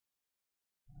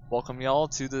Welcome y'all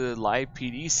to the Live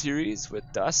PD series with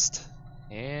Dust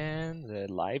and the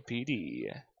Live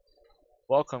PD.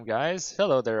 Welcome guys.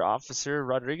 Hello there, Officer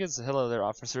Rodriguez. Hello there,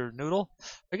 Officer Noodle.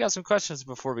 I got some questions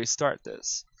before we start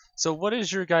this. So what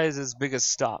is your guys' biggest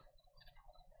stop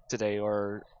today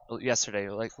or yesterday?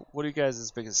 Like, what are you guys'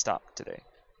 biggest stop today?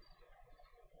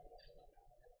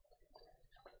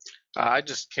 I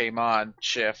just came on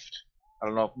shift. I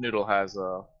don't know if Noodle has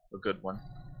a good one.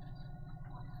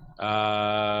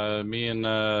 Me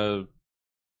and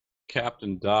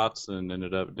Captain Dotson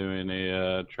ended up doing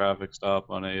a traffic stop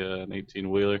on an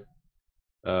 18-wheeler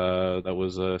that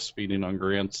was speeding on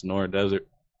Grand Sonora Desert.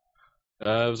 It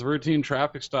was a routine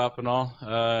traffic stop and all.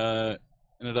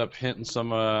 Ended up hitting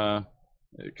some.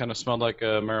 It kind of smelled like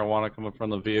marijuana coming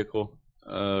from the vehicle,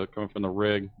 coming from the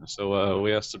rig. So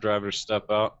we asked the driver to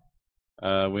step out.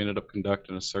 We ended up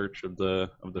conducting a search of the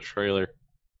trailer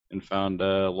and found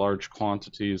large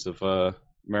quantities of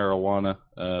marijuana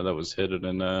that was hidden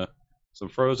in some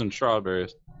frozen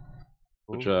strawberries,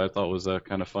 which I thought was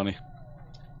kind of funny.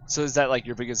 So is that like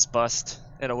your biggest bust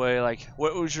in a way? Like,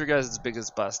 what was your guys'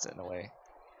 biggest bust in a way?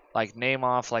 Like, name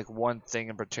off like one thing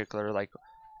in particular, like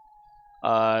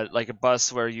a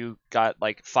bust where you got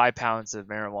like 5 pounds of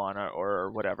marijuana or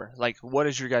whatever. Like, what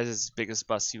is your guys' biggest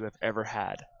bust you have ever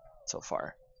had so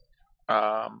far?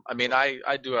 I mean,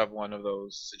 I do have one of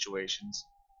those situations.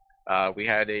 We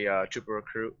had a trooper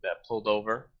recruit that pulled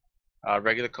over a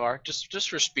regular car just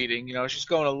for speeding. You know, she's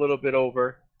going a little bit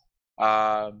over.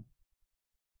 And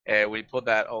we pulled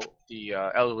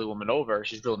the elderly woman over.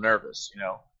 She's real nervous. You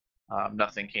know,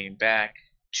 nothing came back.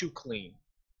 Too clean.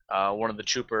 One of the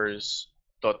troopers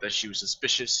thought that she was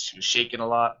suspicious. She was shaking a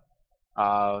lot.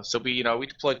 So we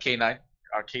deployed K9,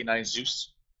 our K9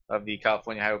 Zeus of the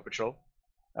California Highway Patrol.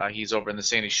 He's over in the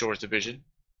Sandy Shores Division.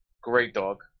 Great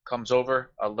dog. Comes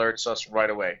over, alerts us right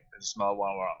away. There's a smell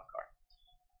while we're on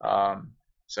the car.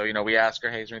 So, we ask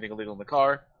her, hey, is there anything illegal in the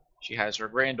car? She has her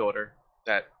granddaughter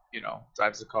that,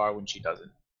 drives the car when she doesn't.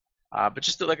 But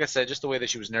just like I said, just the way that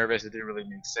she was nervous, it didn't really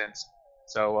make sense.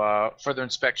 So further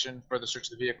inspection, further search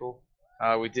of the vehicle,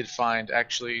 we did find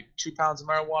actually 2 pounds of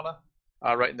marijuana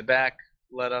right in the back.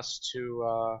 Led us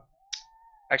to,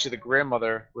 actually the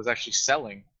grandmother was actually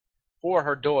selling for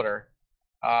her daughter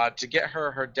to get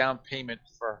her down payment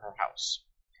for her house.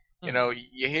 You know,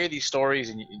 you hear these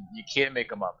stories and you can't make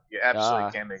them up. You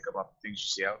absolutely can't make them up, things you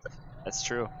see out there. That's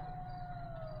true.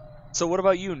 So what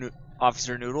about you,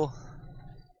 Officer Noodle?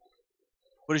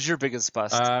 What is your biggest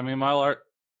bust? I mean, my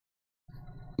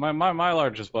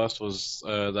largest bust was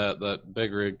that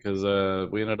big rig,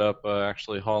 because we ended up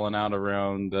actually hauling out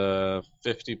around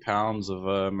 50 pounds of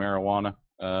marijuana.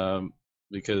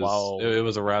 Because it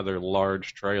was a rather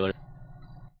large trailer.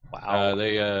 Wow.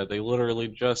 They literally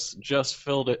just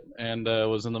filled it and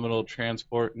was in the middle of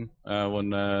transporting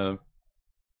when the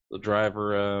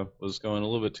driver was going a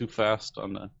little bit too fast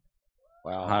on the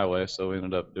highway, so we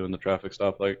ended up doing the traffic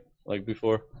stop like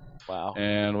before. Wow.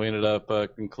 And we ended up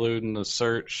concluding the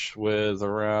search with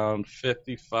around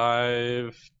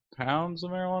 55 pounds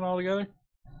of marijuana altogether.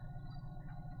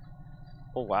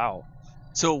 Oh wow.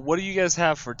 So what do you guys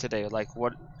have for today? Like,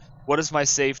 what is my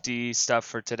safety stuff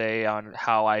for today on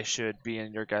how I should be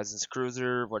in your guys'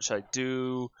 cruiser? What should I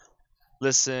do?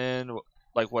 Listen,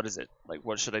 like, what is it? Like,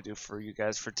 what should I do for you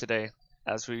guys for today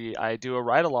as I do a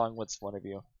ride along with one of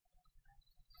you?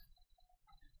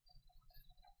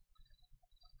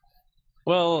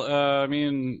 Well, I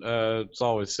mean, it's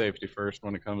always safety first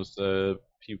when it comes to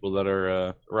people that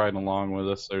are riding along with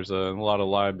us. There's a lot of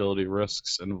liability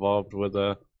risks involved with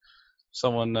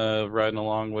someone riding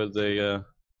along with an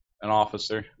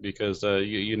officer, because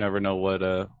you never know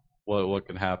what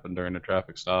can happen during a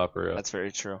traffic stop or That's very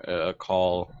true. A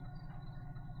call.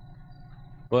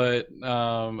 But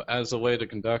as a way to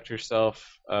conduct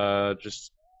yourself,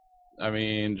 just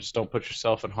don't put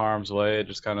yourself in harm's way.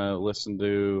 Just kind of listen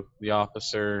to the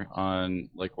officer on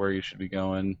like where you should be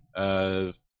going,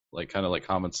 like kind of like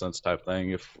common sense type thing.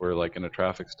 If we're like in a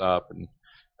traffic stop and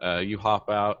you hop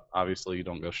out, obviously you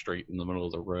don't go straight in the middle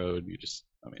of the road. You just,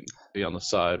 be on the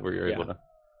side where you're able to.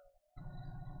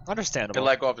 Understandable. And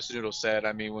like Officer Noodle said,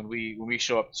 I mean, when we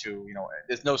show up to,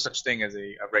 there's no such thing as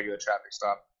a regular traffic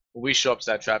stop. When we show up to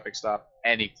that traffic stop,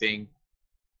 anything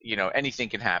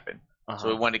can happen. So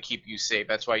we want to keep you safe.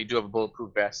 That's why you do have a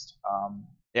bulletproof vest.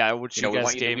 Yeah, which you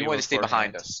guys gave me. We want to stay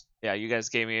behind us. Yeah, you guys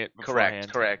gave me it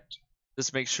beforehand. Correct.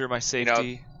 Just make sure my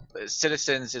safety.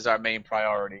 Citizens is our main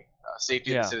priority.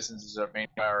 Safety of the citizens is our main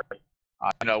priority.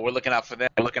 We're looking out for them.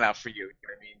 We're looking out for you. You know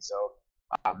what I mean? So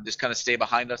just kind of stay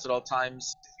behind us at all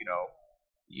times.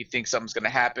 you think something's going to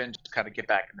happen, just kind of get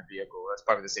back in the vehicle. That's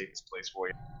probably the safest place for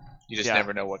you. You just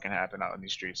never know what can happen out in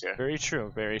these streets here. Very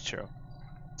true, very true.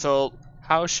 So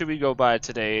how should we go by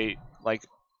today? Like,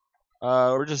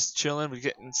 we're just chilling. We're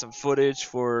getting some footage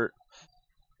for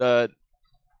the,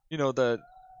 the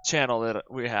channel that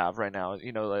we have right now.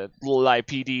 The little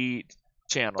IPD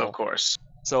channel. Of course.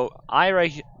 So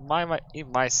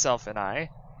myself and I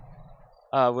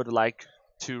would like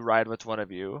to ride with one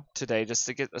of you today just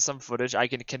to get some footage. I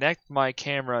can connect my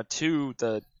camera to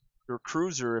your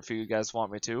cruiser if you guys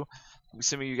want me to. I'm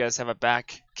assuming you guys have a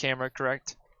back camera,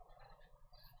 correct?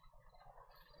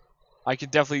 I can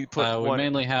definitely put we one.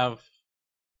 mainly have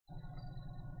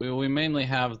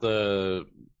the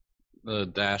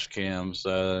dash cams.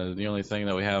 The only thing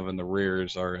that we have in the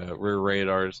rears are rear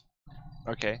radars.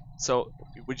 Okay, so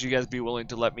would you guys be willing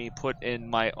to let me put in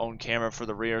my own camera for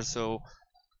the rear, so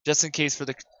just in case for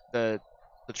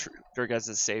your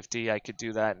guys' safety, I could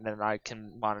do that, and then I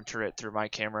can monitor it through my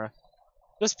camera,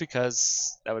 just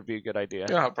because that would be a good idea. I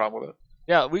don't have a problem with it.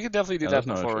 Yeah, we could definitely do that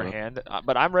no issue. beforehand.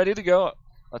 But I'm ready to go.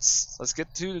 Let's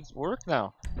get to work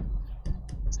now.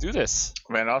 Let's do this.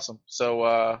 Man, awesome.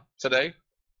 So today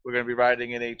we're going to be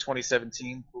riding in a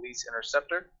 2017 Police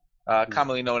Interceptor,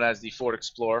 commonly known as the Ford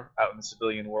Explorer out in the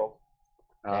civilian world.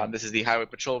 This is the Highway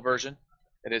Patrol version.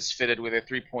 It is fitted with a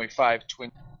 3.5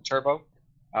 twin turbo.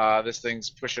 This thing's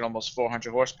pushing almost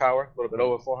 400 horsepower, a little bit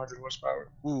over 400 horsepower.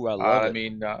 Ooh, I love it. I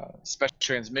mean, special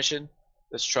transmission.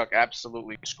 This truck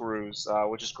absolutely screws,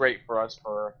 which is great for us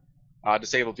for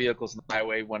disabled vehicles on the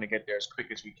highway. Want to get there as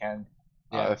quick as we can.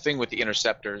 The thing with the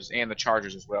Interceptors and the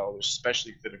Chargers as well, they're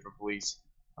especially fitted for police.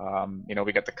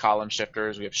 We got the column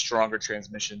shifters. We have stronger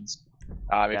transmissions.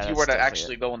 If you were to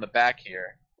actually go in the back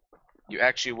here, you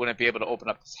actually wouldn't be able to open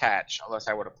up this hatch unless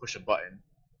I were to push a button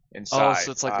inside. Oh,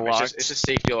 so it's like locked. It's just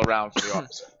safety all around for the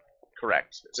officer.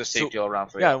 Correct. It's just safety all around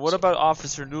for the officer. Yeah, what about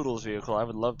Officer Noodle's vehicle? I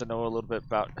would love to know a little bit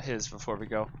about his before we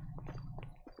go.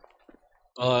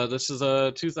 This is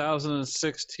a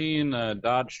 2016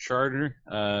 Dodge Charger.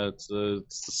 It's the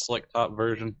slick top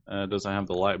version. It doesn't have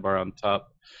the light bar on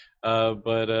top.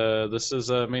 But this is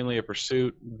mainly a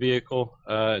pursuit vehicle.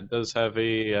 It does have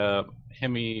a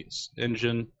Hemi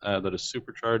engine that is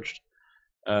supercharged,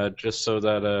 just so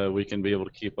that we can be able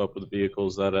to keep up with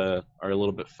vehicles that are a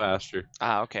little bit faster.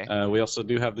 Ah, okay. We also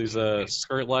do have these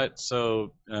skirt lights,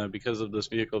 so because of this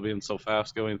vehicle being so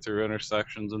fast going through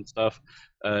intersections and stuff,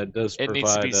 it does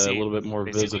provide a little bit more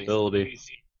visibility.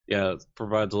 Yeah, it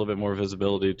provides a little bit more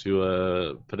visibility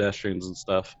to pedestrians and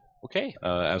stuff. Okay.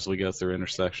 As we go through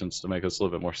intersections to make us a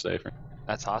little bit more safer.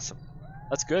 That's awesome.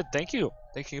 That's good. Thank you.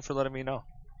 Thank you for letting me know.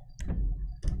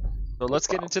 So let's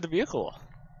get into the vehicle.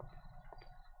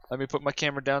 Let me put my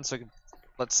camera down so I can.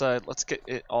 Let's get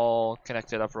it all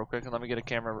connected up real quick, and let me get a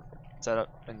camera set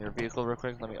up in your vehicle real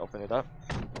quick. Let me open it up.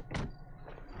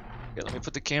 Okay, let me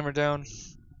put the camera down.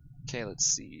 Okay, let's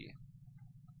see.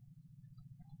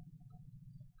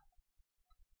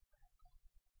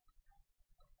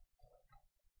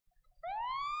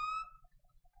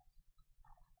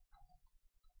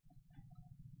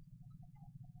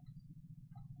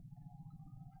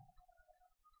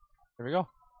 There we go.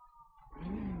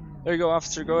 There you go,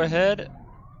 officer. Go ahead.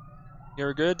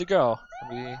 You're good to go.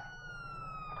 I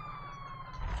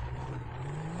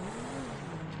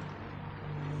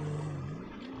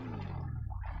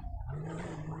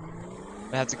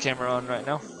have the camera on right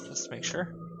now, just to make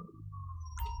sure.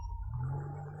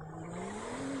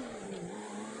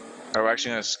 We're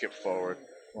actually going to skip forward.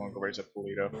 We're going to go right to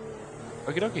Polito.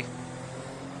 Okie dokie.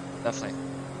 Definitely.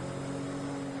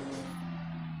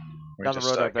 We Down the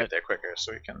road, I bet. Get there quicker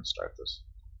so we can start this.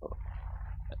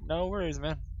 No worries,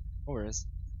 man. No worries.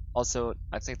 Also,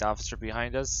 I think the officer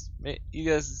behind us. You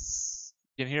guys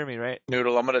can hear me, right?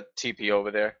 Noodle, I'm gonna TP over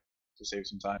there to save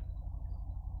some time.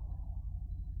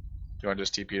 Do you want to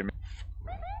just TP to me?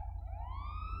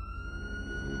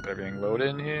 Everything loaded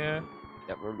in here.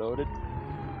 Yep, we're loaded.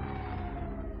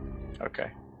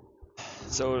 Okay.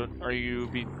 So, are you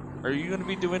going to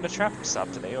be doing a traffic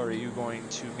stop today, or are you going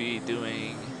to be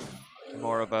doing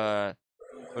more of a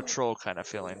patrol kind of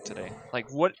feeling today?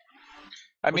 Like what's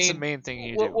the main thing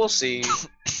you do? We'll see.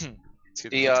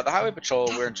 The highway patrol,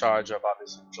 we're in charge of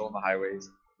obviously patrolling the highways.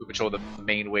 We patrol the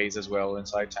main ways as well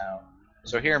inside town.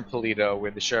 So here in Polito,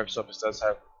 where the sheriff's office does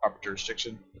have proper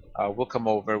jurisdiction, we'll come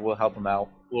over, we'll help them out,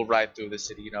 we'll ride through the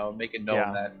city, make it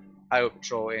known that highway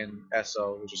patrol and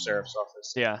SO, which is sheriff's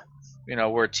office. Yeah.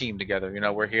 We're a team together.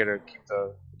 We're here to keep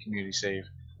the community safe.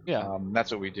 Yeah.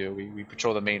 That's what we do. We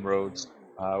patrol the main roads.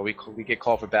 We get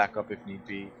called for backup if need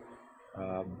be.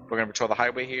 We're gonna patrol the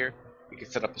highway here. We can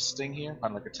set up a sting here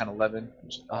on like a 1011,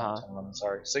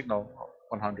 signal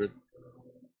 100.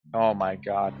 Oh my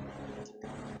god.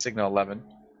 Signal 11.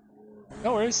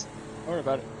 No worries. Don't worry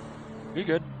about it. You're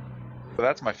good. So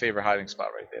that's my favorite hiding spot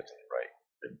right there to the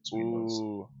right. In between those.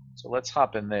 Ooh. So let's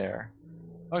hop in there.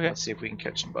 Okay. Let's see if we can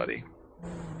catch somebody.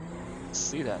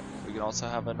 See that. We can also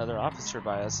have another officer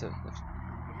by us if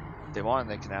they want.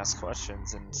 They can ask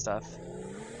questions and stuff.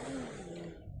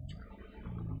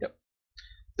 Yep.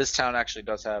 This town actually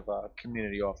does have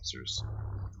community officers.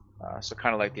 So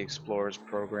kind of like the Explorers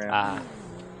program. Ah.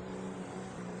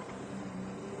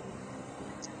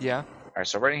 Yeah. Alright,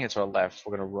 so right in here to our left,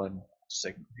 we're going to run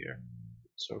signal here.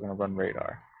 So we're going to run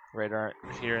radar. Radar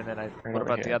here, and then what over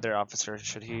about the here. other officer?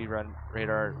 Should he run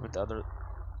radar with the other?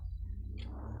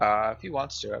 If he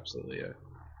wants to, absolutely. Yeah.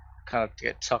 Kind of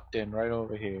get tucked in right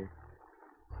over here.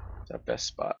 It's our best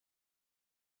spot.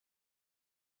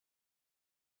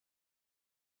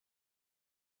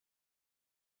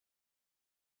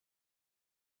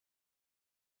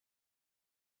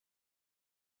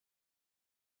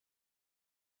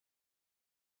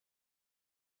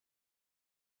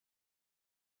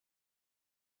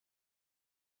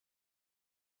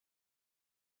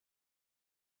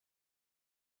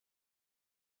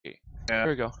 Yeah. Yeah. Here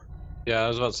we go. Yeah, I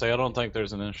was about to say I don't think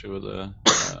there's an issue with him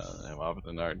hopping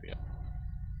in the RDA.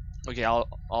 Okay,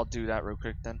 I'll do that real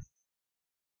quick then.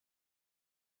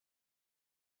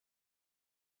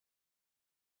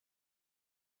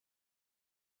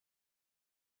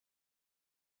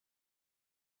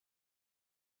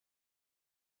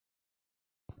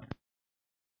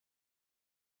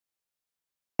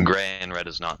 Gray and Red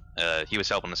is not. He was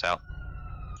helping us out.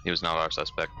 He was not our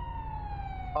suspect.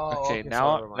 Oh, Okay, so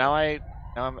now never mind.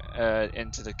 I'm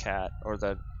into the cat or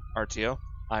the RTO.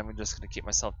 I'm just gonna keep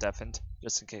myself deafened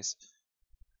just in case.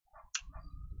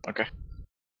 Okay.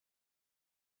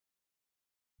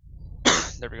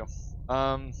 There we go.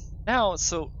 Now,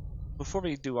 so before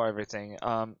we do everything,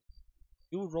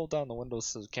 you roll down the window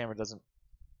so the camera doesn't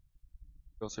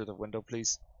go through the window,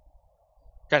 please.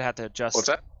 Gotta have to adjust. What's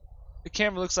that? The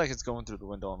camera looks like it's going through the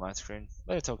window on my screen,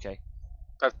 but it's okay.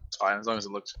 That's fine, as long as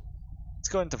it looks. Let's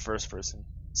go into first person.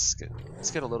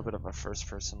 Let's get a little bit of a first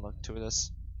person look to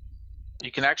this.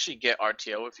 You can actually get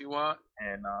RTO if you want,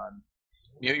 and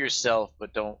mute yourself,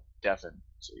 but don't deafen,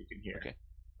 so you can hear. Okay.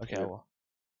 Okay, Yeah. I will.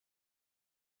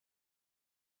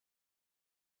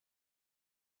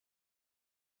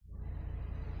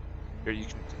 Here, you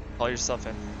can call yourself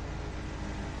in.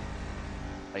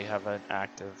 You have an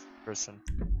active person.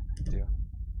 Do.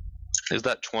 Is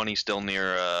that 20 still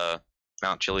near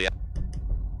Mount Chiliad?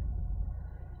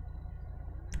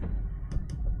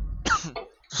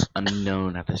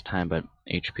 Unknown at this time, but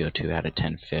HPO2 had a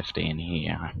 1050,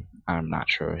 and I'm not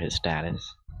sure his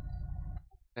status.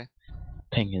 Okay.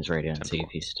 Ping his radio and see if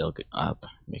he's still up,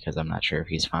 because I'm not sure if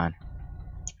he's fine.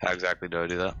 How exactly do I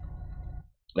do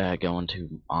that? Go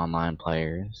into online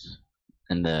players,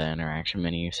 in the interaction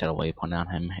menu, set a waypoint on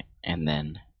him, and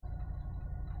then...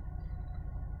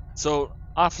 So,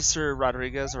 Officer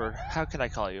Rodriguez, or how can I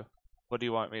call you? What do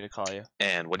you want me to call you?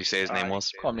 And what do you say his name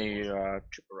was? Call me Trooper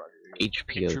Rodriguez.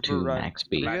 HPO2 Trooper Max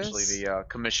B. I'm Rodriguez? actually the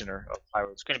commissioner of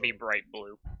Highway. It's gonna be bright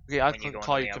blue. Okay, I When you can go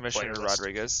call into you the Commissioner player list.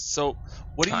 Rodriguez. So,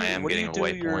 what do you I am what do getting you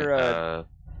a do? waypoint. Your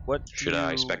what do Should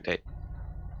I you- spectate?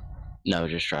 No,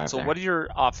 just drive So, there. what do your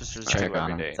officers do Check every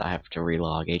on him. day? I have to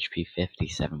relog HP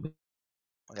 57.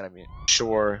 I gotta mute.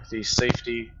 Ensure the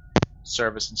safety,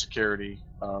 service, and security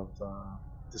of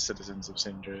the citizens of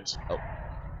St. Andreas. Oh.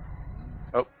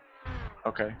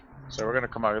 Okay. So we're gonna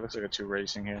come out. It looks like a 2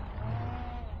 racing here.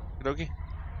 Okay.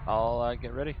 I'll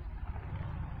get ready.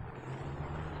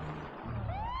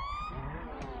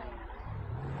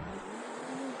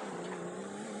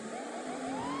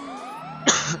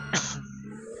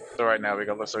 So right now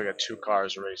looks like we got 2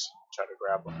 cars racing. Try to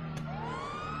grab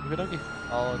them. Okay.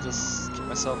 I'll just keep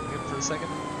myself muted for a second,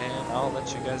 and I'll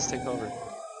let you guys take over.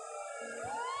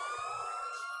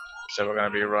 So we're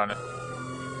gonna be running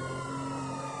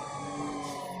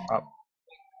up.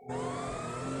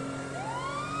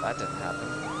 That didn't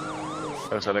happen.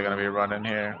 Looks like they're gonna be running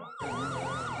here.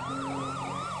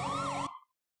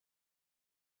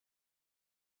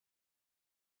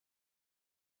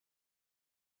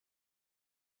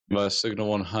 Signal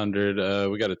 100.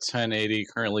 We got a 1080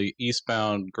 currently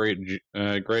eastbound Great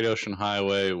Ocean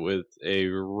Highway with a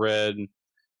red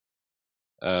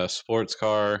sports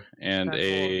car and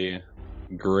a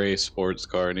gray sports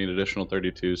car. Need additional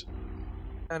 32s.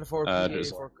 And 4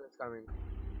 just- PA coming.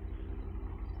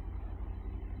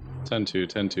 10-2,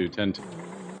 10-2, 10-2,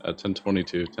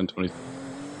 10-22, 10-20.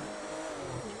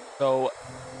 So,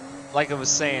 like I was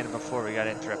saying before we got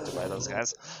interrupted by those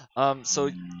guys. So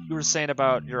you were saying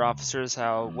about your officers,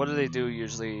 what do they do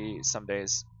usually some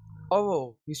days?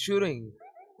 Oh, he's shooting.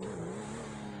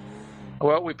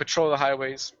 Well, we patrol the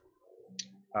highways.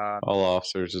 All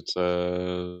officers, it's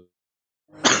As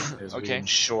we Okay.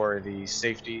 ensure the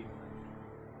safety,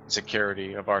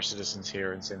 security of our citizens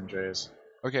here in San Andreas.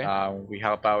 Okay. We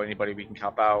help out anybody we can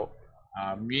help out.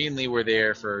 Mainly, we're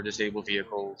there for disabled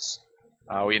vehicles.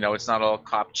 It's not all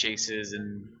cop chases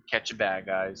and catch a bad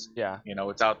guys. Yeah.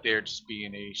 It's out there just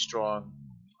being a strong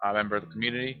member of the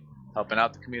community, helping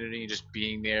out the community, and just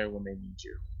being there when they need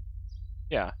you.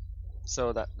 Yeah.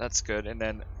 So that's good. And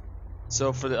then,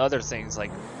 so for the other things,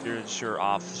 like, your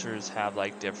officers have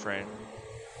like different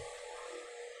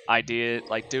idea,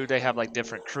 like, do they have like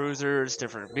different cruisers,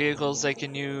 different vehicles they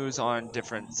can use on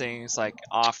different things, like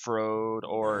off-road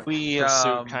or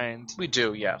pursuit kind? We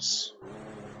do, yes.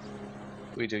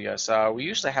 We do, yes. We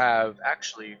used to have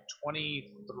actually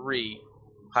 23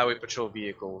 highway patrol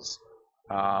vehicles.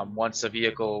 Once a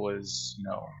vehicle was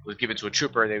given to a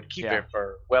trooper, they would keep Yeah. it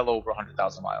for well over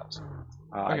 100,000 miles.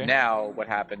 Okay. Now, what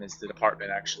happened is the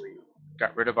department actually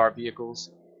got rid of our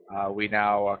vehicles. We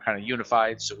now are kind of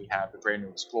unified, so we have the brand new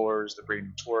Explorers, the brand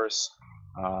new Taurus,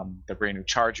 the brand new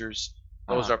Chargers.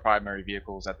 Those Uh-huh. are primary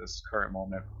vehicles at this current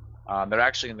moment. They're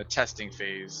actually in the testing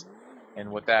phase,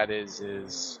 and what that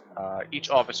is each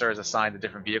officer is assigned a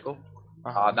different vehicle,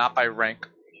 Uh-huh. not by rank,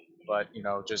 but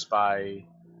just by.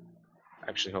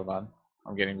 Actually, hold on.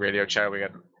 I'm getting radio chat. We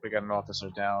got an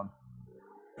officer down.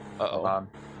 Hold Uh-oh. on.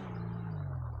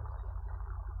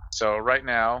 So right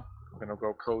now, we're gonna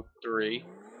go code 3,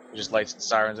 which is lights and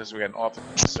sirens. So we got an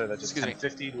officer that just Excuse me.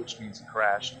 1050, which means he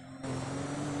crashed.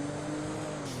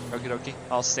 Okie dokie.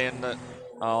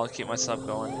 I'll keep myself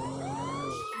going.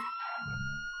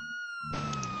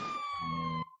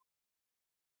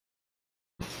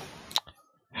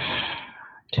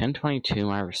 $10.22,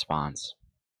 my response.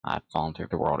 I've fallen through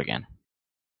the world again.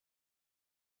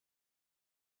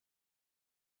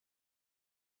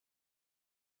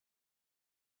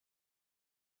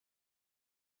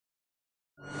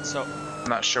 So I'm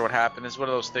not sure what happened. It's one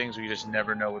of those things where you just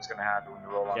never know what's gonna happen when you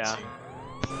roll on Yeah. scene.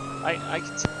 I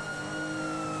can see.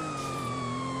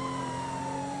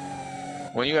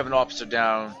 When you have an officer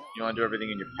down, you want to do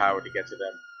everything in your power to get to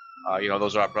them.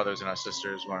 Those are our brothers and our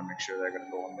sisters. We want to make sure they're gonna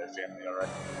go home with their family, all right?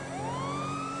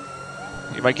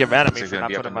 You might get mad at me He's for gonna not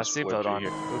be up putting in my this wood seatbelt through on.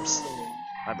 here. Oops.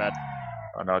 My bad.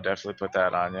 Oh no, definitely put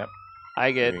that on. Yep.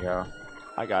 I There get. you go.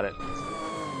 I got it.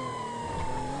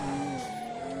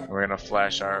 We're gonna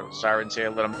flash our sirens here,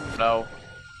 let them know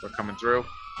we're coming through.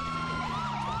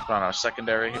 Put on our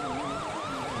secondary here.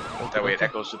 That way it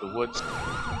echoes through the woods.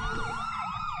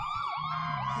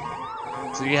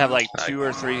 So you have like two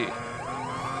or three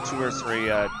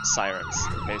sirens,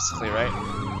 basically, right?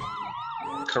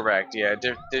 Correct, yeah.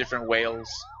 Different whales.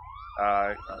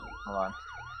 Hold on.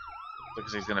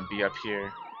 Because he's gonna be up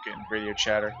here getting radio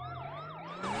chatter.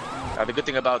 The good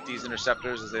thing about these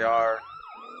interceptors is they are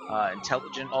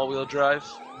intelligent all-wheel drive,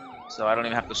 so I don't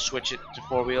even have to switch it to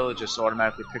four-wheel. It just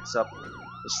automatically picks up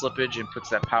the slippage and puts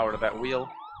that power to that wheel,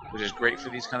 which is great for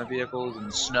these kind of vehicles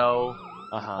in snow,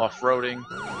 off-roading.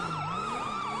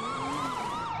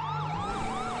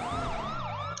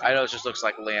 I know it just looks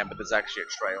like land, but there's actually a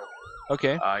trail.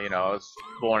 Okay. I was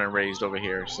born and raised over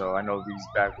here, so I know these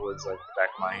backwoods like the back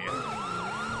of my hand.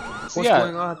 What's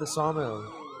going on at the sawmill?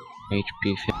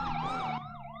 HP 50,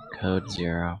 code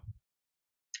 0.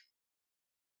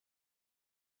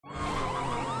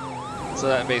 So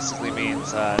that basically means,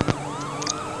 so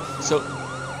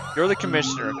you're the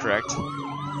commissioner, correct,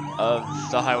 of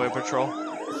the highway patrol?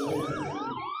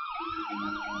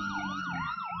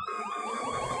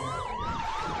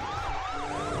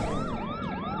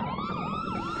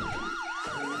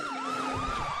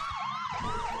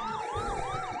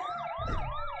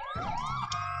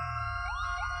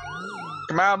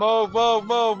 Come on, move, move,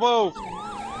 move, move!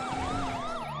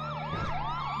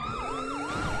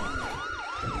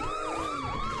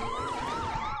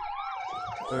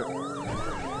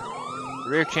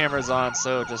 Rear camera's on,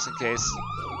 so just in case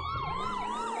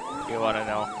you want to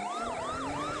know.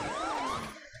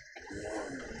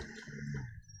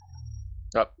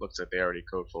 Oh, looks like they already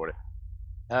code for it.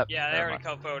 Yep, Yeah, they already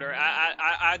co-voted her.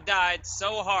 I died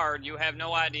so hard, you have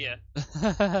no idea.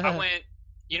 I went,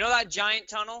 you know that giant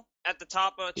tunnel at the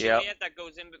top of Chiliad that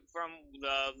goes in from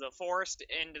the forest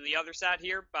into the other side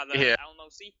here by the Alamo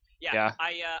Sea? Yeah.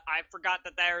 I forgot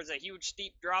that there's a huge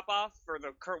steep drop off for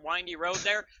the windy road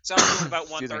there, so I was doing about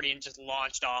 130 and just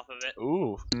launched off of it.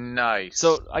 Ooh. Nice.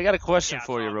 So I got a question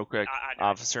for you real quick,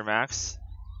 Officer Max.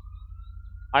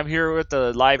 I'm here with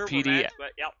the live Trooper PD Max,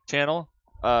 but yep. channel.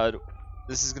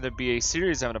 This is gonna be a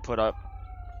series I'm gonna put up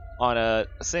on a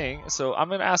thing. So I'm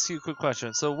gonna ask you a quick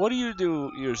question. So what do you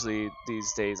do usually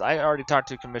these days? I already talked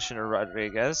to Commissioner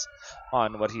Rodriguez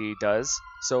on what he does.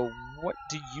 So what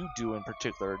do you do in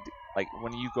particular, like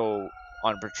when you go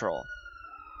on patrol?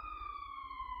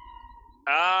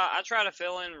 I try to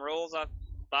fill in roles I've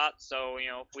got. So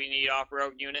if we need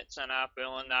off-road units, and I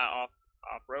fill in that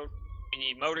off-road. We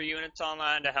need motor units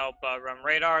online to help run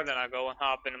radar. Then I go and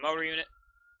hop in a motor unit.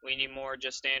 We need more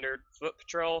just standard foot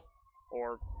patrol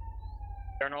or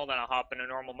general. Then I'll hop in a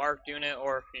normal marked unit.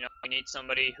 Or if we need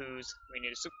somebody we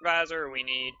need a supervisor, or we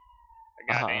need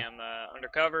a goddamn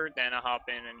undercover, then I hop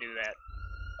in and do that.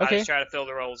 Okay. I just try to fill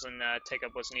the roles and take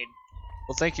up what's needed.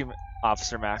 Well, thank you,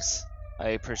 Officer Max. I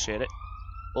appreciate it.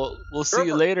 We'll see you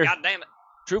Trooper, later. God damn it.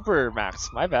 Trooper Max,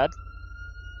 my bad.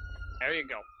 There you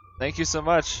go. Thank you so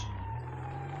much.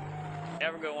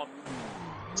 Have a good one.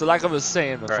 So like I was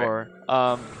saying before,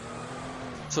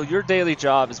 so your daily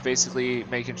job is basically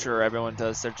making sure everyone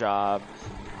does their job,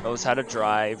 knows how to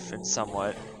drive and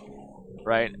somewhat,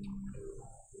 right?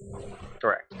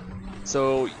 Correct.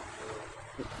 So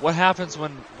what happens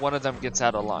when one of them gets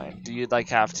out of line? Do you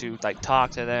have to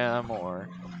talk to them or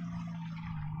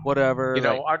whatever?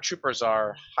 Our troopers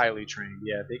are highly trained.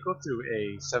 Yeah, they go through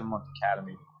a 7-month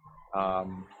academy.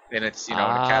 And it's an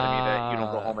academy that you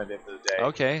don't go home at the end of the day.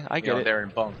 Okay, I get it. They're in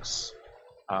bunks.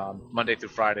 Monday through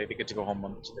Friday, they get to go home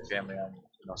to their family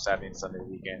on Saturday and Sunday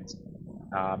weekends.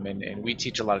 And we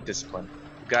teach a lot of discipline.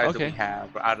 The guys that we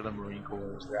have are out of the Marine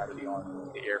Corps, they're out of the Army,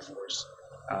 the Air Force.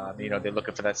 They're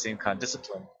looking for that same kind of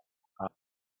discipline.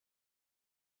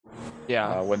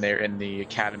 When they're in the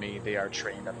academy, they are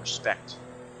trained on respect,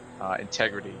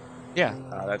 integrity. Yeah.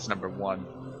 That's number one.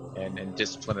 And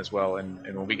discipline as well. And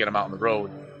when we get them out on the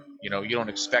road, you don't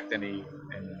expect any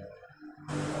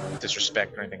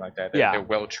disrespect or anything like that. They're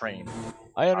well trained.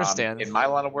 I understand. In my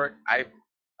line of work,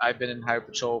 I've been in highway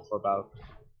patrol for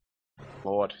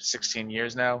about 16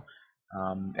 years now,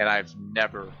 and I've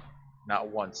never, not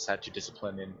once, had to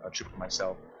discipline a trooper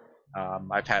myself.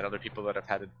 I've had other people that have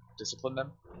had to discipline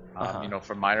them,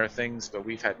 for minor things, but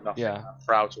we've had nothing. Yeah. I'm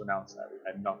proud to announce that we've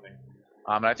had nothing.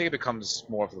 And I think it becomes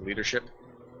more of the leadership.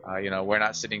 We're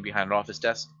not sitting behind an office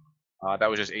desk. That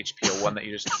was just HPO1 that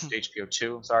you just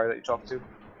HPO2. I'm sorry that you talked to.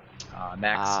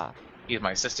 Max, he's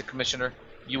my assistant commissioner.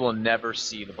 You will never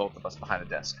see the both of us behind a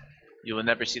desk. You will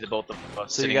never see the both of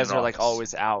us. So sitting you guys in an are office.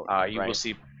 always out. You will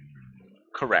see.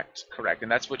 Correct,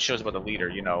 and that's what shows about the leader.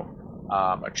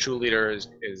 A true leader is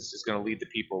going to lead the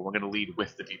people. We're going to lead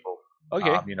with the people.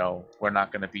 Okay. We're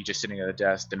not going to be just sitting at a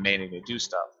desk demanding they do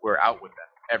stuff. We're out with them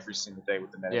every single day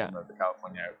with the men and women of the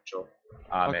California Highway Patrol.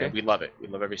 And we love it. We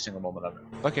love every single moment of it.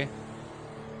 Okay.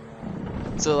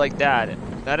 So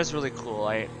that is really cool.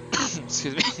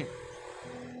 Excuse me.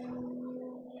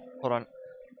 Hold on.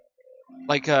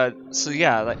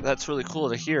 That's really cool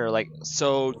to hear.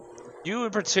 So you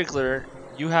in particular,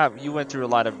 you went through a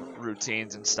lot of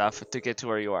routines and stuff to get to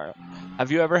where you are.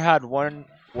 Have you ever had one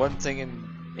thing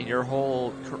in your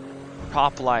whole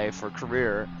cop life or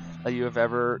career that you have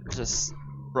ever just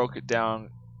broken down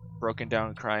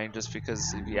crying just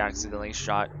because you accidentally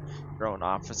shot your own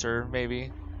officer,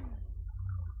 maybe?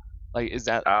 Is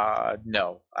that?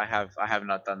 No, I have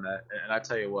not done that. And I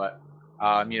tell you what,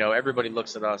 everybody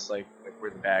looks at us like we're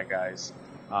the bad guys.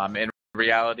 In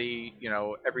reality,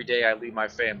 every day I leave my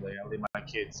family, I leave my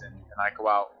kids, and I go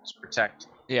out to protect.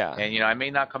 Yeah. And I may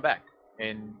not come back,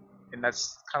 and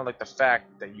that's kind of like the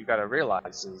fact that you got to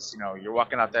realize is you're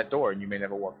walking out that door and you may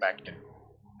never walk back in.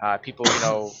 People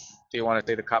they want to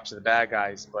say the cops are the bad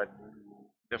guys, but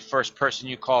the first person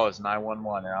you call is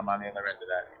 911, and I'm on the other end of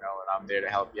that, and I'm there to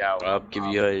help you out. I'll give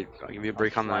you a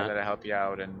break on that. I'm there to help you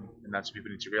out, and that's what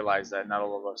people need to realize, that not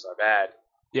all of us are bad.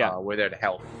 Yeah. We're there to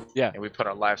help. Yeah. And we put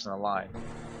our lives on the line.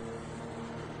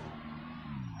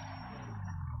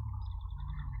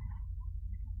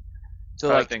 So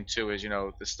the other thing too is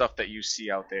the stuff that you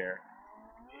see out there,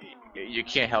 you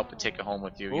can't help but take it home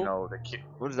with you. The kid.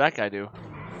 What does that guy do?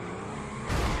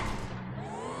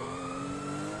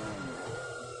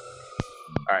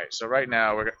 All right, so right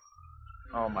now we're.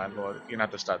 Oh my lord, you're gonna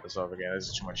have to start this over again.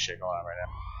 There's too much shit going on right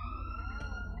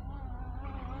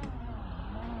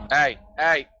now.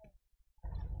 Hey!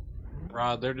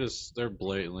 Rod, they're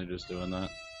blatantly just doing that.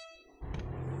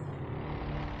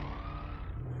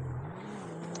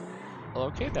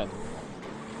 Okay then.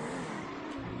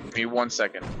 Give me 1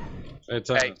 second.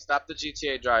 Hey, stop the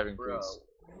GTA driving, please. Bro,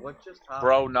 what just happened?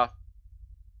 Bro, nothing.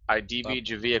 I DV'd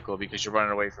your vehicle because you're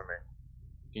running away from me.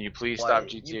 Can you please stop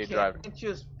GTA driving?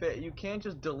 You can't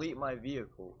just delete my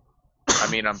vehicle. I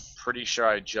mean, I'm pretty sure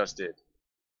I just did.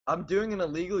 I'm doing an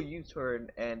illegal U-turn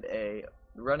and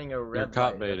running a red You're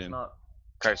cop light. baiting. That's not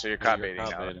Okay, so you're Yeah, cop you're baiting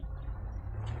cop now. baiting.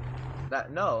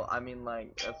 that. No, I mean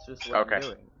like that's just what Okay. I'm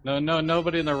doing. No,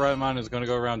 nobody in their right mind is going to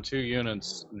go around 2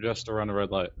 units just to run a red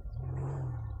light.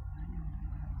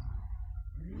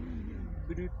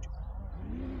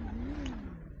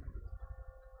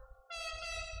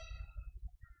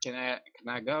 Can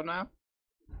I go now?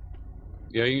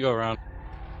 Yeah, you can go around.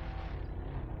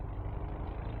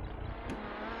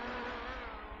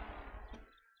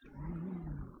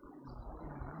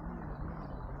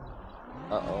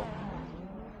 Uh-oh.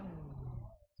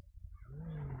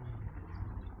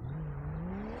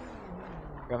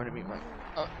 I'm gonna meet my...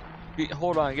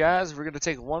 hold on, guys. We're gonna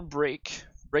take one break.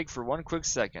 Break for one quick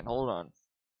second. Hold on.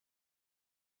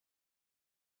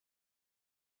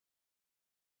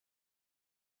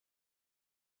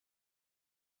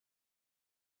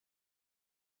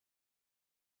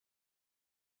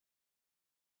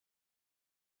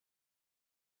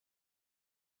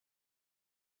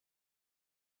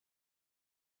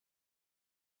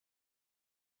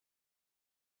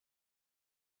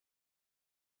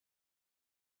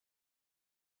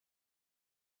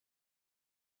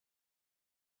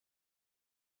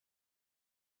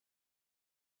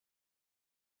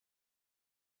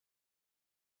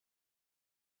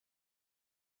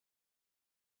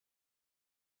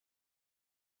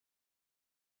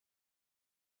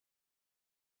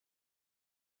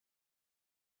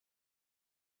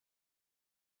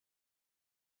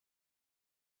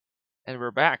 And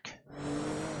we're back.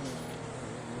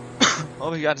 Oh,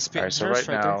 we got a spin. Alright, so right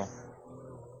now.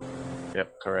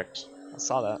 Yep, correct. I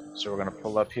saw that. So we're gonna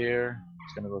pull up here.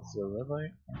 It's gonna go through the red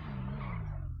light.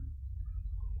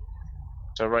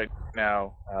 So right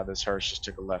now, this hearse just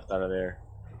took a left out of there.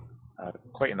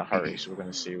 Quite in a hurry, so we're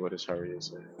gonna see what his hurry is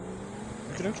there.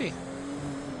 Okie dokie.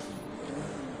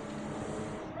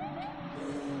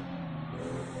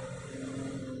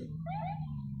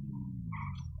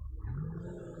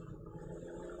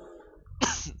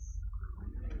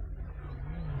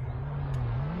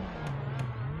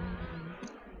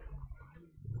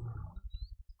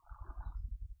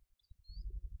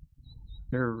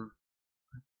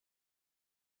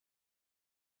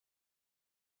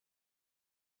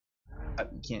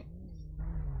 You can't.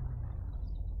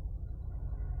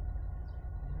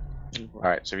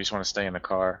 Alright, so if you just want to stay in the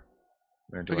car,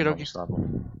 we're gonna do a normal stop.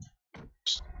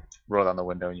 Just roll down the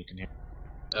window and you can hear.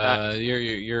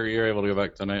 You're able to go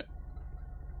back tonight.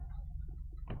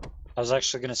 I was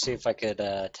actually gonna see if I could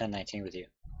 1019 with you.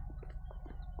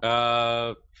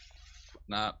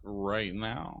 Not right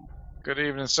now. Good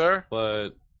evening, sir.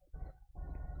 But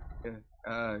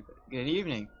Good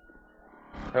evening.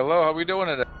 Hello, how we doing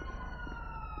today?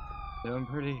 Doing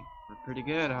pretty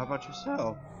good. How about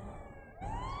yourself?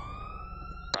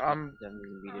 I'm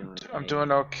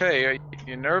doing okay. Are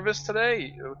you nervous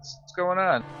today? What's going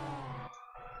on?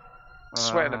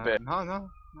 Sweating a bit. No, I'm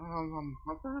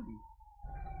fine.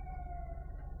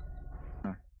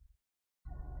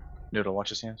 Noodle, watch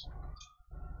his hands.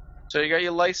 So you got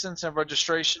your license and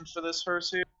registration for this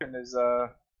hearse here, and is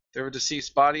there a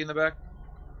deceased body in the back?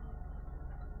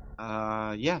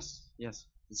 Yes.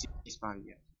 Deceased body,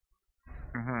 yes.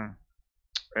 Mm-hmm.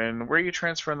 And where are you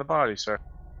transferring the body, sir?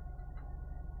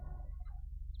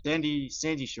 Sandy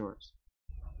Shores.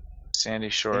 Sandy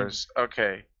Shores.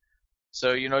 Okay.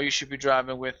 So you know you should be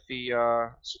driving with the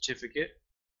certificate.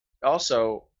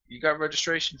 Also, you got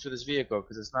registration for this vehicle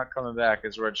because it's not coming back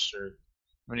as registered.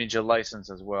 We need your license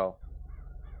as well.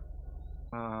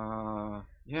 Yeah.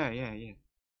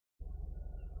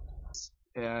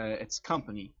 It's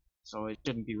company, so it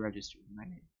shouldn't be registered in my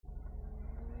name.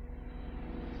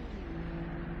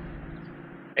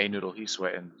 Hey Noodle, he's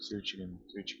sweating. See what you can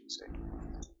say.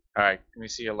 All right, let me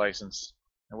see your license.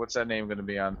 And what's that name going to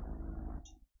be on?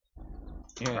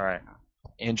 Yeah. All right.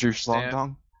 Andrew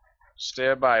Slongdong.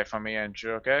 Stand by for me,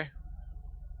 Andrew. Okay.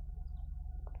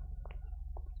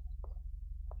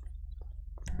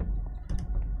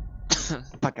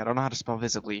 Fuck, I don't know how to spell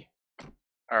visibly.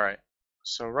 All right.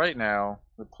 So right now,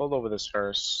 we pulled over this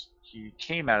hearse. He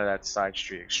came out of that side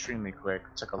street extremely quick.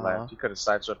 Took a left. He could have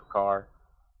sideswept a car.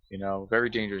 You know, very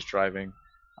dangerous driving.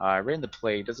 I ran the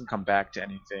plate. Doesn't come back to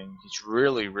anything. He's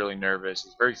really, really nervous.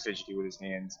 He's very fidgety with his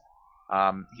hands.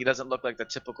 He doesn't look like the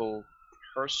typical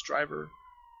hearse driver.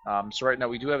 So right now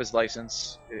we do have his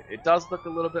license. It does look a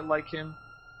little bit like him.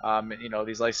 You know,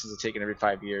 these licenses are taken every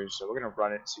 5 years, so we're gonna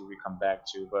run it see what we come back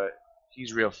to. But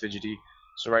he's real fidgety.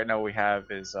 So right now what we have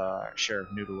is Sheriff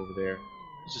Noodle over there.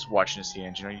 He's just watching his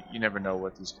hands. You know, you never know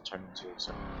what these can turn into.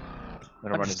 So I'm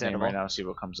gonna run his name right now, see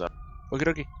what comes up. Okie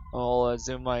dokie. I'll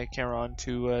zoom my camera on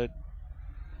to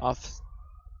off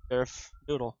Sheriff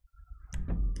Noodle.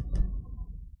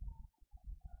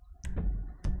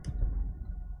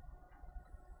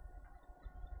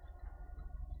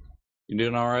 You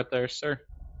doing all right there, sir?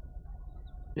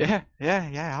 Yeah,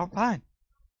 I'm fine.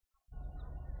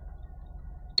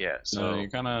 Yeah, so No, you're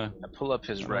kind of. I pull up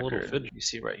his a little record. fidgety. You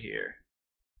see right here.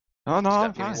 Oh no, He's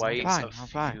I'm got fine. quite I'm a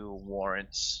fine. few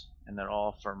warrants, and they're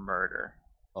all for murder.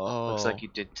 Oh. Looks like he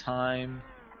did time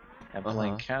at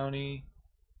Blaine County.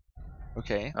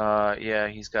 Okay. Yeah,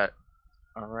 he's got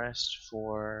arrest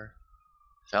for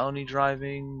felony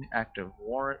driving, active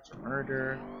warrant for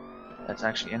murder. That's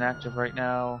actually inactive right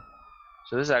now.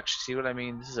 So this is actually, see what I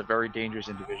mean? This is a very dangerous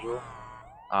individual.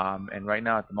 And right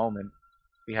now at the moment,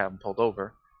 we have him pulled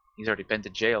over. He's already been to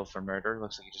jail for murder.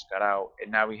 Looks like he just got out, and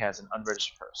now he has an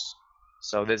unregistered purse.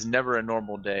 So there's never a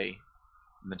normal day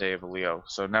in the day of a Leo.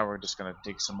 So now we're just gonna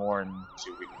dig some more and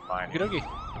see what we can find. Okie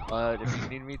dokie. If you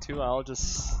need me to, I'll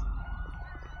just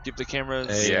keep the cameras.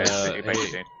 Hey, it might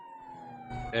be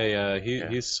dangerous.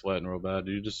 He's sweating real bad.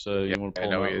 Do you just you want to I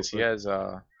pull know him out he real is. He quick? has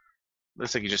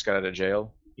looks like he just got out of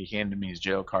jail. He handed me his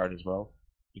jail card as well.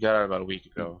 He got out about a week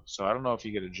ago. So I don't know if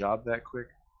you get a job that quick.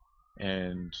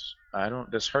 And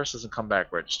this hearse doesn't come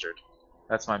back registered.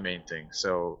 That's my main thing.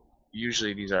 So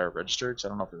usually these are registered. So I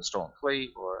don't know if it's a stolen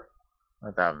plate or I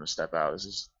have to have him step out.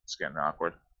 It's getting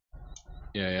awkward.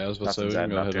 Yeah, I was about to say, we Nothing's can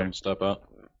adding go up ahead here. and step out.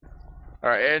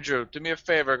 Alright, Andrew, do me a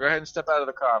favor. Go ahead and step out of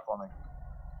the car for me.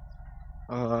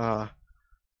 I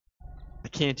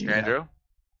can't do that. Andrew?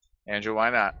 Andrew, why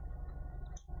not?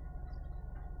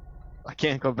 I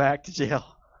can't go back to jail.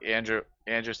 Andrew,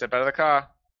 step out of the car.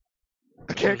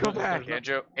 I can't go back.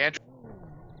 Andrew.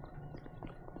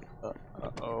 Oh.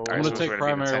 Alright, I'm gonna so take we're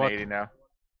primary be 1080 now.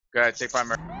 Go ahead, take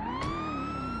primary.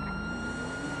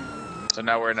 So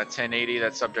now we're in a 1080.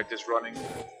 That subject is running.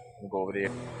 We'll go over the.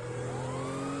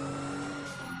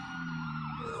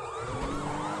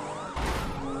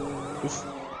 Oof.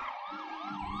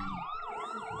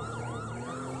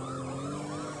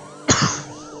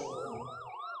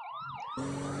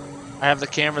 I have the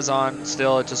cameras on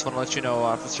still. I just want to let you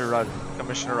know,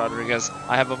 Commissioner Rodriguez.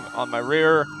 I have them on my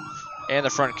rear and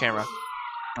the front camera.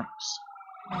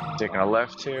 Taking a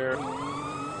left here.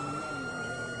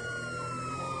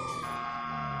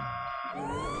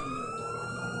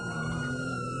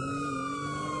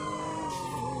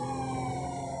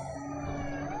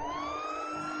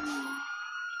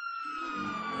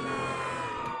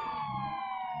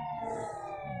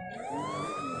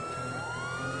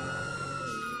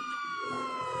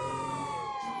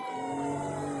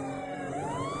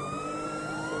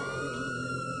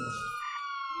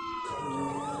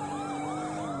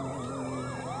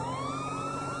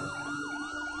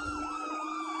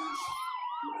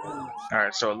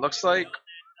 Alright, so it looks like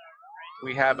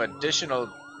we have additional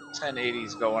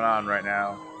 1080s going on right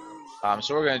now.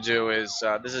 So what we're going to do is,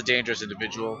 this is a dangerous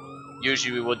individual.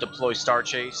 Usually we would deploy Star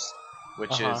Chase,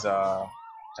 which is, actually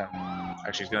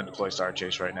he's going to deploy Star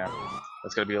Chase right now.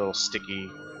 That's going to be a little sticky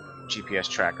GPS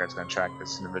tracker that's going to track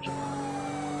this individual.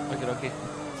 Okay.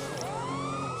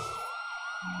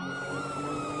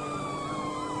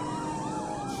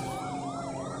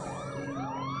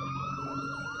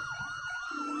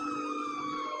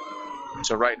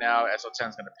 So right now, SO10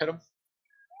 is going to pit him.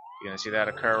 You're going to see that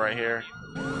occur right here.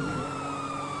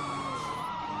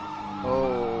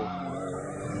 Oh.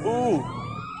 Ooh.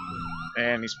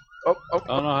 And he's... I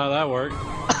don't know how that worked.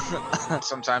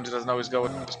 Sometimes it doesn't always go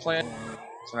with his plan.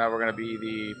 So now we're going to be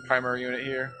the primary unit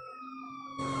here.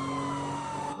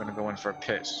 We're going to go in for a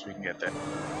pit so we can get there.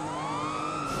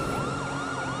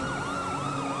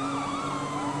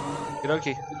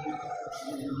 Okay.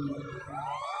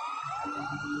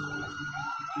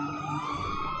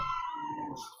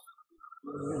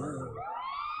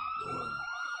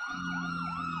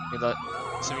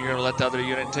 So you're gonna let the other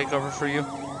unit take over for you?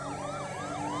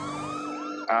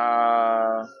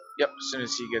 Yep, as soon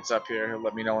as he gets up here, he'll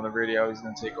let me know on the radio he's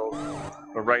going to take over.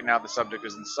 But right now, the subject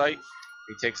is in sight.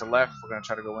 He takes a left. We're going to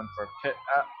try to go in for a pit.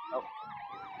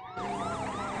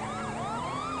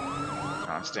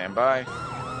 On standby.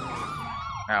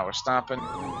 Now we're stopping.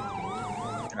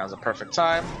 And now's a perfect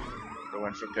time. Go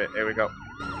in for pit. Here we go.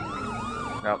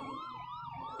 Nope.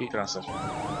 Pit on such.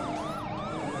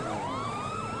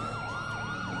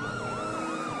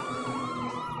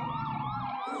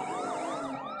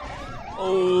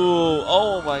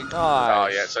 Oh my god.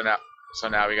 Oh yeah, so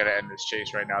now we gotta end this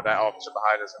chase right now. That officer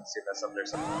behind us is gonna see that subject.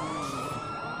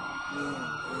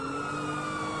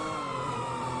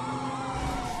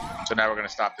 So now we're gonna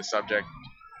stop the subject.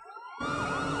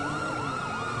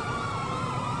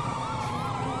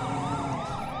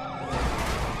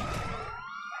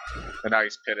 And now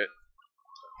he's pitted.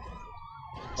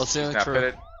 Let's see He's the now crew.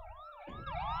 pitted.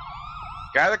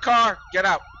 Get out of the car! Get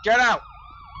out! Get out!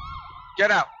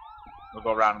 Get out! We'll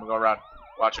go around. We'll go around.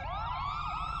 Watch it.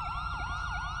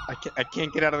 I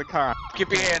can't get out of the car.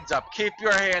 Keep your hands up. Keep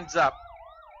your hands up.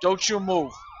 Don't you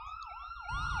move.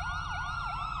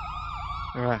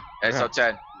 Alright.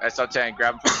 SO10. SO10.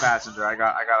 Grab him from the passenger. I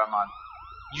got him on.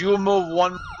 You move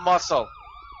one muscle.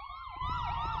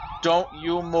 Don't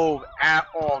you move at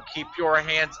all. Keep your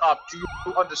hands up. Do you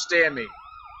understand me?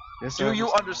 Yes, Do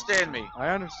you understand me? I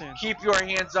understand. Keep your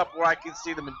hands up where I can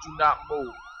see them and do not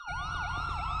move.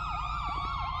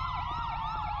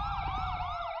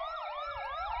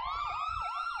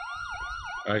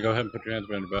 Alright, go ahead and put your hands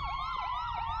behind your back.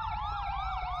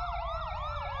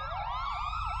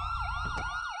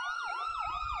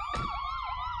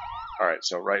 Alright,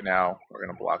 so right now we're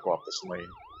gonna block off this lane.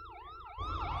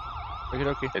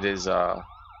 Okay. It is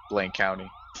Blaine County.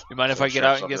 You mind if So I get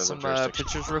sheriff's out and get office some has a jurisdiction.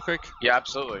 pictures real quick? Yeah,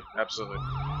 absolutely. Absolutely.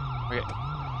 Okay,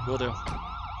 will do.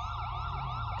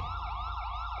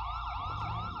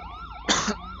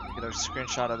 Get a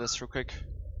screenshot of this real quick.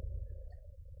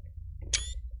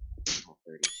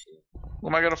 What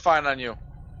am I gonna find on you?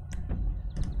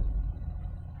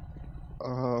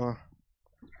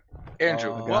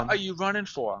 Andrew, what are you running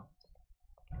for?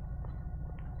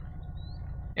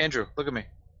 Andrew, look at me.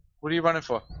 What are you running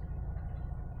for?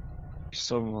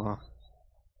 Some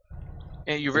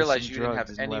And you there's realize some you didn't drugs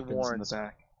have and any weapons warrants. in the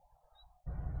back.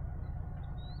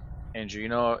 Andrew, you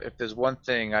know, if there's one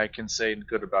thing I can say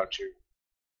good about you,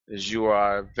 is you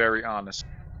are very honest.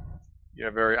 You're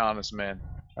a very honest man,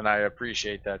 and I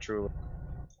appreciate that truly.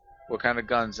 What kind of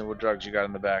guns and what drugs you got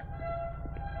in the back?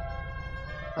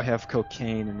 I have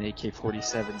cocaine and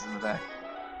AK-47s in the back.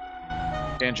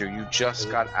 Andrew, you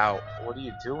just got out. What are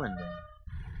you doing, man?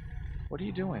 What are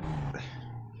you doing?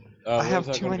 I have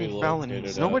too many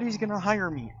felonies. Nobody's gonna hire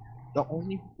me. The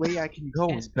only way I can go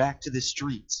is back to the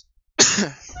streets.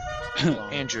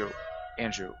 Andrew,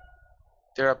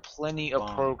 there are plenty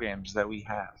of programs that we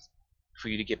have for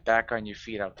you to get back on your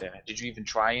feet out there. Did you even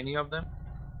try any of them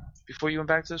before you went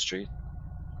back to the street?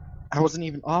 I wasn't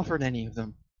even offered any of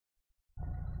them.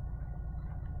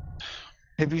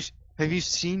 Have you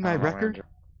seen my record?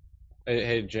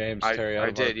 Hey, James, Terry, I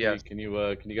did, yeah. Can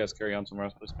you guys carry on somewhere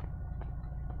else, please?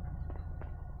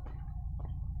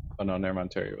 Oh no, never mind,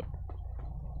 Terry.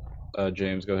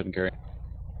 James, go ahead and carry.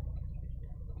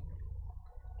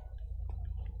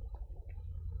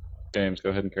 James, go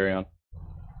ahead and carry on.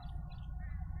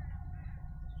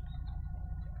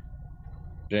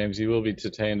 James, you will be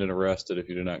detained and arrested if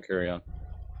you do not carry on.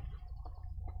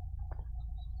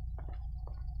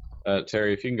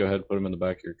 Terry, if you can go ahead and put him in the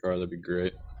back of your car, that'd be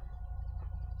great.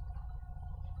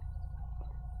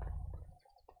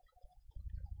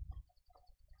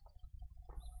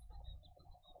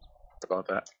 About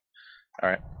that.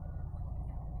 Alright.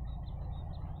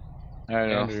 I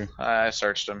know. Andrew. I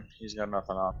searched him. He's got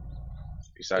nothing on.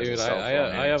 Besides Dude, his cell phone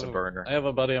and it's a burner. I have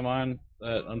a buddy of mine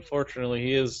that unfortunately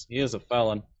he is a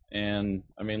felon, and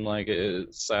I mean, like,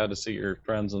 it's sad to see your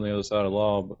friends on the other side of the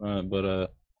law,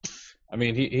 but I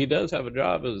mean, he does have a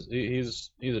job as he's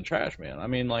a trash man. I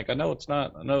mean, like, I know it's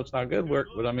not good work,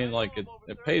 but I mean, like,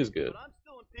 it pays good,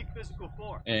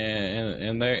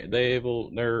 and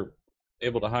they're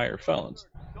able to hire felons.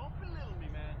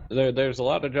 There's a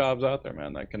lot of jobs out there,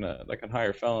 man, that can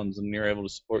hire felons, and you're able to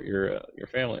support your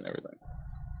family and everything.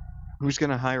 Who's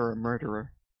gonna hire a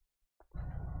murderer?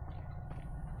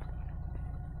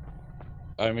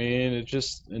 I mean, it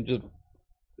just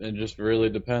really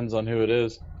depends on who it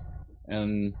is,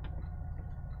 and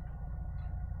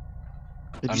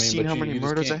Have you seen how many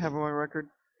murders I have on my record?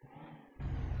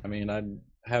 I mean, I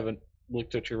haven't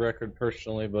looked at your record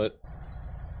personally, but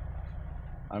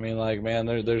I mean, like, man,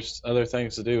 there's other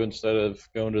things to do instead of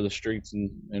going to the streets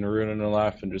and ruining their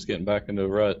life and just getting back into a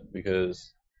rut.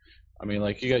 Because, I mean,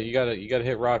 like, you gotta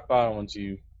hit rock bottom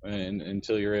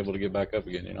until you're able to get back up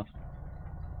again, you know.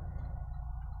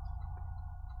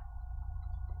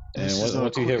 And This is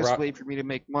once the you hit quickest rock, way for me to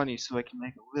make money so I can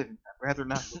make a living. I'd rather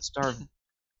not get starving.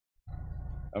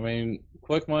 I mean,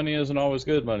 quick money isn't always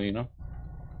good money, you know.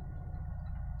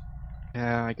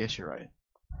 Yeah, I guess you're right.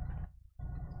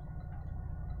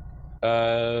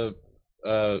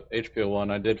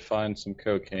 HPO1, I did find some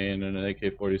cocaine and an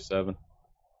AK-47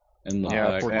 in the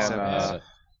Yeah, back. and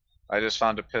I just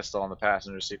found a pistol on the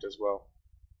passenger seat as well.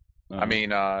 I mean,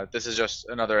 this is just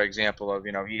another example of,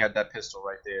 you know, he had that pistol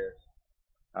right there.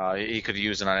 He could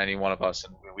use it on any one of us,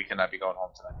 and we cannot be going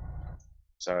home tonight.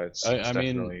 So it's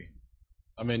definitely.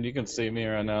 I mean, you can see me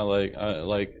right now,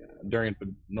 like during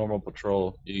normal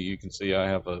patrol, you can see I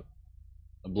have a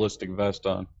a ballistic vest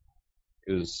on,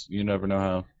 because you never know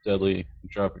how deadly a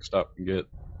traffic stop can get.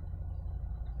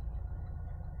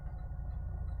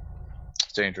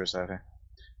 It's dangerous out here.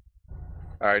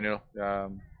 All right, Noodle.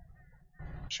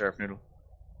 Sheriff Noodle.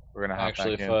 We're gonna hop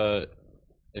Actually, back in.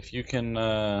 if you can,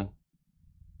 are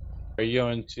you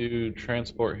going to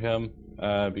transport him?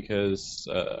 Because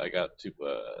I got to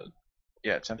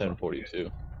Yeah,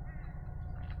 10:42.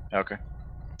 Okay.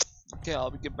 Okay,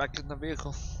 I'll get back in the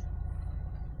vehicle.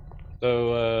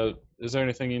 So, is there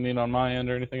anything you need on my end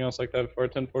or anything else like that before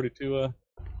 10:42?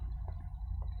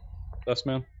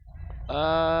 Dustman?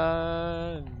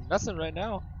 Nothing right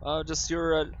now. Just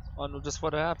on just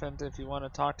what happened. If you want to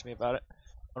talk to me about it,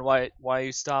 on why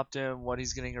you stopped him, what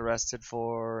he's getting arrested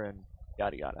for, and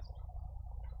yada yada.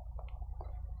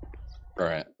 All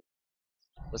right.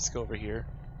 Let's go over here,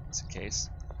 just in case.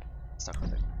 Stuck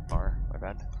on the car. My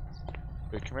bad.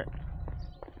 Wait, come here.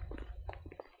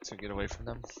 So get away from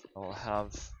them. I'll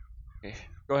have. Okay,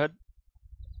 go ahead.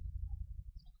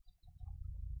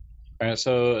 All right.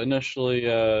 So initially,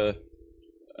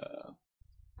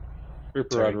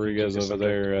 Trooper Rodriguez over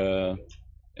there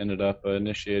ended up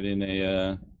initiating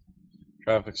a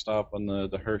traffic stop on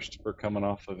the Hearst for coming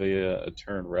off of a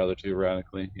turn rather too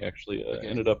erratically. He actually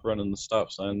ended up running the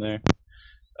stop sign there.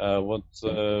 Once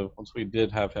we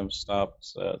did have him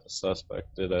stopped, the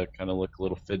suspect did kind of look a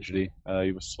little fidgety.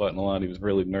 He was sweating a lot. He was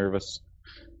really nervous.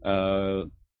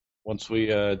 Once we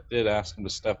did ask him to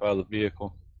step out of the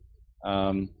vehicle,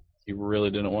 he really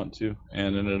didn't want to,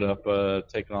 and ended up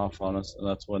taking off on us. And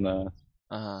that's when the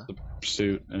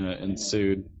pursuit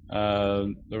ensued.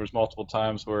 There was multiple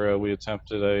times where we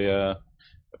attempted a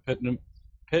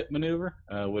pit maneuver,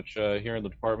 which here in the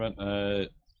department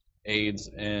aids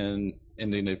in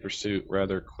ending a pursuit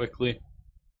rather quickly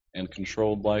and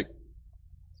controlled like.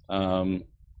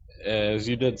 As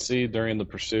you did see during the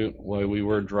pursuit while we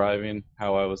were driving,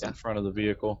 how I was in front of the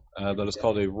vehicle, that is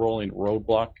called a rolling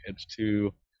roadblock. It's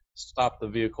to stop the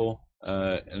vehicle,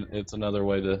 and it's another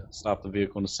way to stop the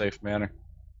vehicle in a safe manner.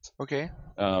 Okay.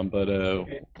 But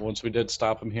once we did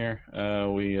stop him here,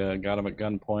 we got him at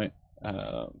gunpoint.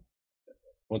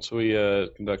 Once we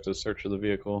conducted a search of the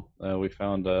vehicle, we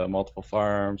found multiple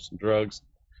firearms and drugs.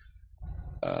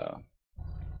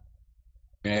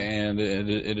 And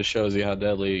it just shows you how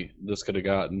deadly this could have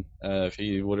gotten. If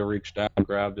he would have reached down and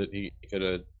grabbed it, he could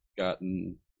have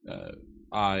gotten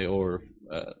I or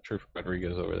Trooper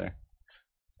Rodriguez over there.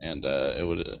 And it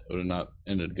would have not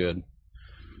ended good.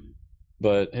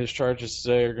 But his charges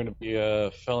today are going to be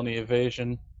felony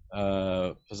evasion,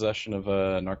 possession of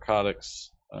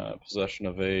narcotics, possession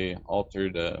of a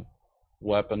altered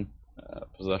weapon,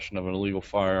 possession of an illegal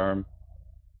firearm,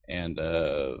 and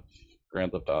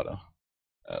Grand Theft Auto,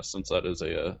 since that is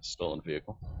a stolen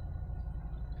vehicle.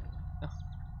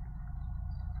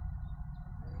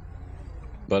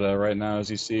 But right now,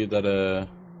 as you see, that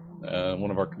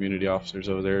one of our community officers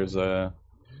over there is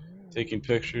taking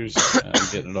pictures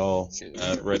and getting it all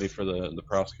ready for the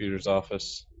prosecutor's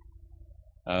office.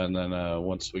 And then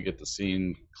once we get the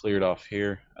scene cleared off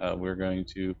here, we're going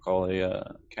to call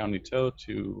a county tow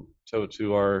to tow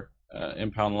to our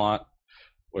impound lot,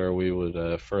 where we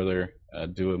would further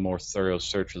do a more thorough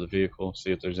search of the vehicle,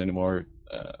 see if there's any more,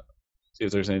 see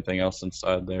if there's anything else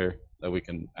inside there that we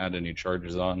can add any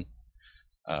charges on.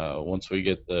 Once we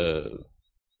get the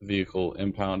vehicle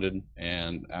impounded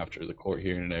and after the court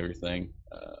hearing and everything,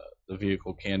 the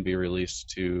vehicle can be released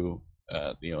to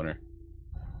the owner.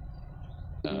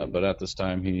 But at this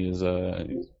time, he is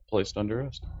he's placed under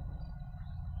arrest.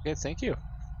 Okay, thank you.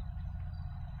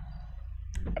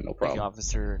 No problem. Thank you,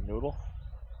 Officer Noodle.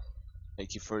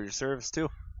 Thank you for your service too.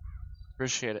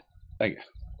 Appreciate it. Thank you.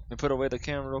 Let me put away the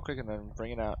camera real quick and then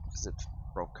bring it out because it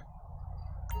broke.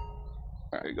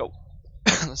 There you go.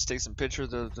 Let's take some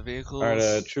pictures of the vehicles. All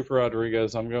right, Trooper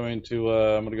Rodriguez, I'm going to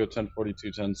go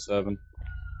 1042, 10-7.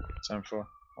 10-4.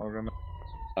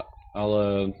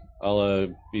 I'll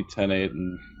be 10-8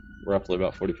 in roughly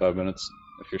about 45 minutes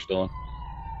if you're still on.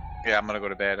 Yeah, I'm gonna go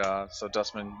to bed. So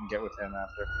Dustman can get with him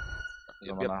after.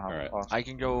 Yep. All right. I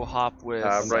can go hop with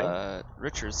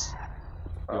Richards.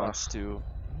 Who wants to?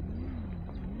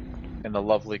 And the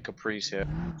lovely Caprice here.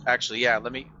 Actually, yeah.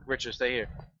 Richard, stay here.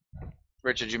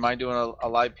 Richard, do you mind doing a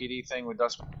live PD thing with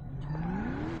Dustman?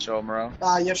 Show him around.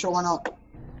 Yeah, sure, why not?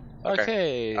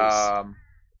 Okay.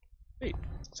 Wait.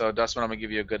 So Dustman, I'm gonna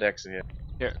give you a good exit here.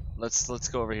 Here, let's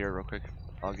go over here real quick.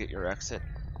 I'll get your exit.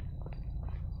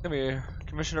 Come here,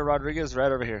 Commissioner Rodriguez,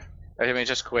 right over here. I mean,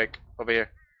 just quick over here.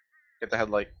 Get the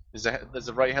headlight. Is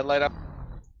the right headlight up?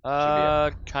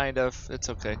 Kind of. It's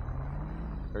okay.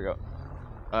 There we go.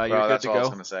 Well, You're good that's to all go. I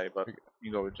was gonna say, but you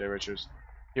can go with Jay Richards.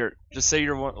 Here, just say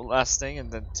your one last thing,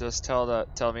 and then just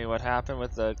tell me what happened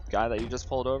with the guy that you just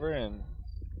pulled over and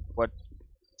what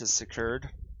just occurred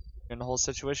in the whole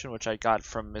situation, which I got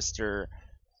from Mr.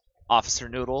 Officer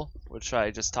Noodle, which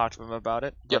I just talked to him about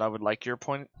it. But I would like your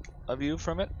point of view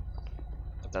from it,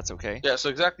 if that's okay. Yeah. So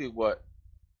exactly what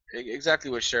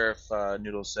Sheriff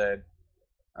Noodle said.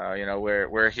 You know,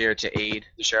 we're here to aid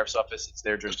the sheriff's office. It's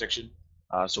their jurisdiction,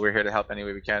 so we're here to help any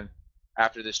way we can.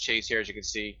 After this chase here, as you can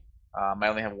see, I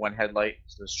only have one headlight.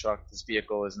 So this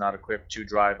vehicle is not equipped to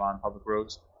drive on public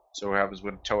roads. So we're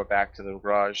going to tow it back to the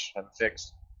garage, have it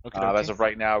fixed. As of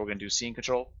right now, we're going to do scene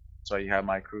control. So you have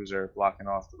my cruiser blocking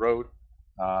off the road.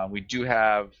 We do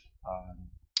have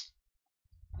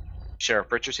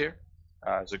Sheriff Richards here.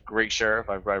 He's a great sheriff.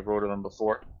 I've rode with him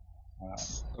before. I'm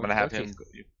going to have him.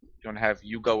 Going to have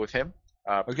you go with him.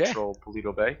 Patrol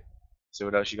Polito Bay. See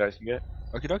what else you guys can get.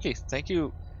 Okay. Thank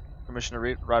you,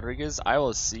 Commissioner Rodriguez. I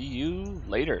will see you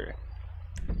later.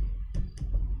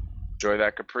 Enjoy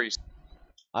that Caprice.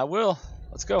 I will.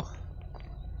 Let's go.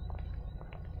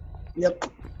 Yep.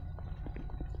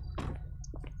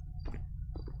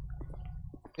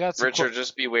 Richard,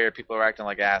 just beware. People are acting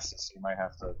like asses. You might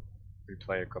have to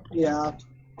replay a couple. Yeah.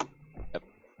 Yep.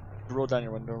 Roll down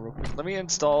your window real quick. Let me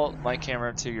install my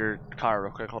camera to your car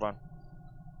real quick. Hold on.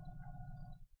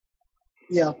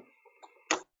 Yeah.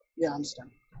 Yeah, I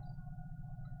understand.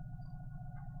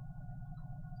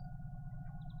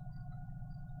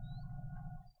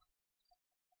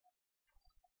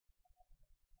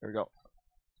 Here we go.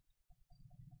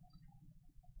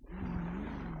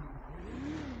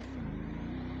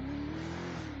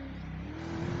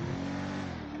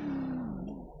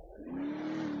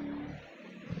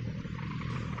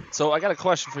 So I got a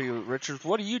question for you, Richard.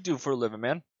 What do you do for a living,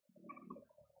 man?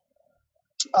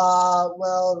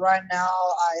 Well, right now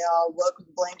I work with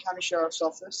the Blaine County Sheriff's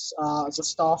Office as a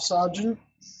staff sergeant,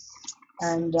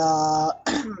 and I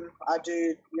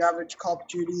do your average cop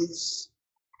duties,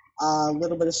 a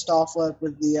little bit of staff work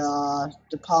with the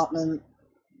department,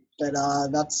 but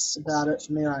that's about it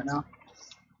for me right now.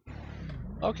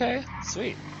 Okay,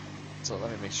 sweet. So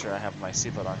let me make sure I have my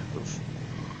seatbelt on. Oof.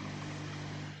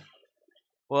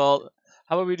 Well,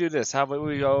 how about we do this? How about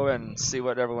we go and see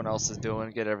what everyone else is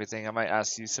doing, get everything. I might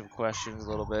ask you some questions a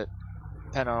little bit,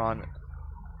 depending on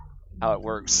how it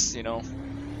works, you know.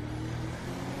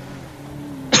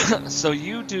 So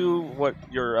you do what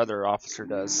your other officer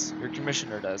does, your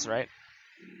commissioner does, right?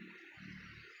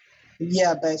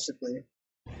 Yeah, basically.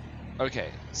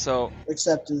 Okay, so...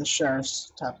 Except in the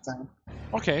sheriff's type thing.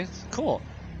 Okay, cool.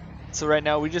 So right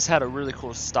now we just had a really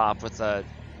cool stop with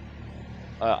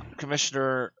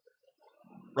Commissioner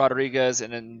Rodriguez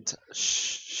and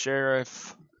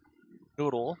Sheriff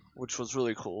Noodle, which was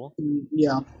really cool.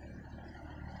 Yeah.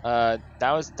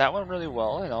 That went really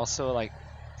well, and also like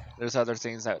there's other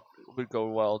things that would go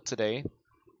well today.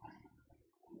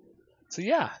 So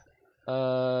yeah,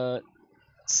 let's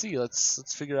see.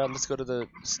 Let's figure out. Let's go to the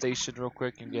station real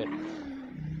quick and get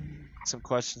some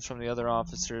questions from the other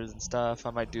officers and stuff.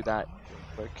 I might do that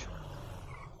real quick.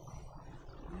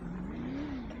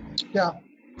 Yeah.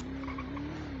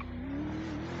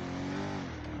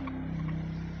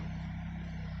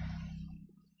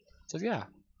 So yeah.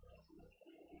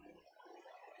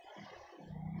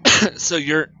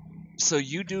 So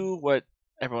you do what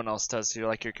everyone else does. So you're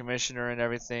like your commissioner and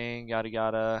everything, yada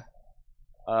yada.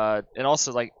 And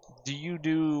also like, do you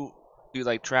do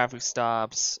like traffic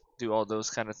stops, do all those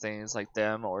kind of things like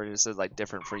them, or is it like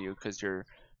different for you because you're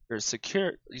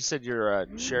secure? You said you're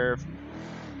a sheriff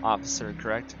officer,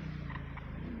 correct?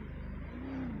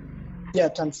 Yeah,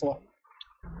 10-4.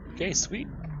 Okay, sweet.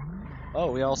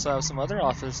 Oh, we also have some other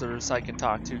officers I can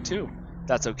talk to too.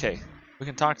 That's okay. We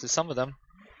can talk to some of them,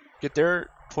 get their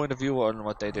point of view on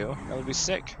what they do. That would be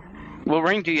sick. What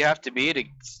rank do you have to be to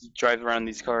drive around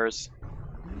these cars?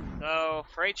 So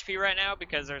for HP right now,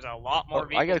 because there's a lot more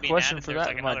vehicles I got a being question added, for there's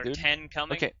that, like my another dude. 10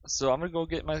 coming. Okay, so I'm gonna go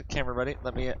get my camera ready.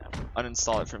 Let me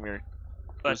uninstall it from your.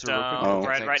 But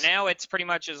right now, it's pretty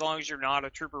much as long as you're not a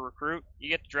trooper recruit, you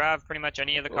get to drive pretty much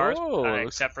any of the cars,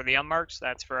 except for the unmarked.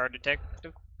 That's for our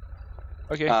detective.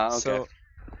 Okay, so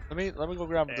let me go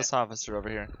grab this officer over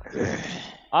here.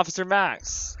 Officer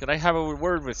Max, can I have a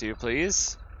word with you,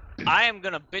 please? I am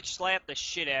gonna bitch slap the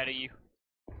shit out of you.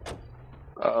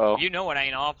 Uh-oh. You know it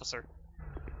ain't, officer.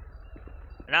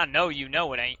 And I know you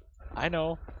know it ain't. I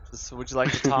know. Would you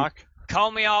like to talk? Call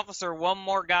me officer one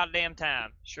more goddamn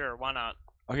time. Sure, why not?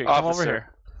 Okay, come over here.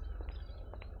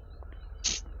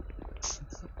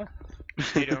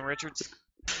 How you doing, Richards?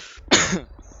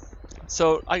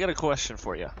 So I got a question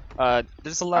for you.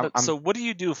 There's a lot of. So what do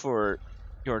you do for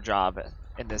your job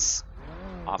in this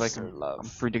Officer Love. I'm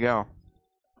free to go.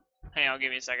 Hang on,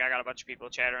 give me a sec. I got a bunch of people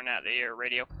chattering at the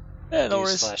radio. Yeah, no Do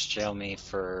worries. slash jail me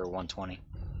for 120.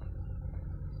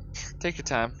 Take your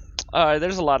time.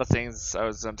 There's a lot of things I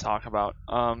was gonna talk about.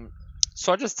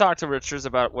 So I just talked to Richards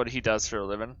about what he does for a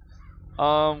living.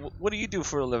 What do you do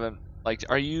for a living? Like,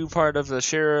 are you part of the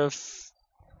sheriff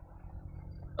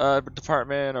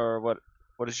department, or what?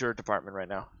 What is your department right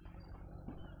now?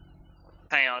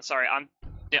 Hang on, sorry. I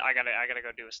gotta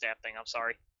go do a stat thing. I'm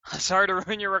sorry. Sorry to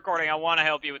ruin your recording. I want to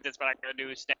help you with this, but I gotta do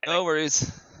a stat thing. No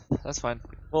worries. That's fine.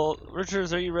 Well,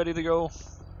 Richards, are you ready to go?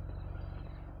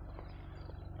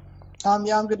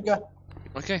 Yeah, I'm good to go.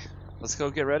 Okay, let's go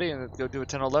get ready and go do a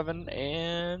 10-11,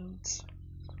 and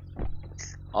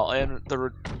I'll end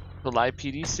the live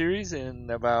PD series in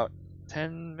about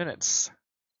 10 minutes.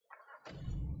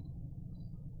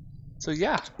 So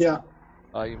yeah. Yeah.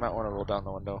 You might want to roll down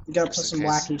the window. You gotta put just some in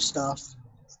case. wacky stuff.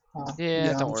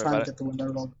 Yeah, don't I'm worry trying about to it. get the window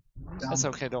rolled down. That's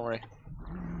okay, don't worry.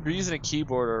 If you're using a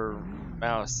keyboard or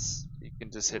mouse, you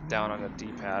can just hit down on a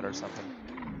D-pad or something.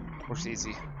 Works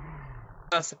easy.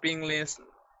 That's a ping list.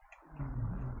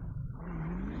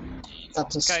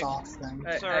 That's a Okay. staff thing.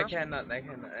 I cannot.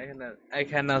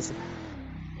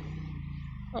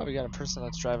 Oh, we got a person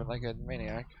that's driving like a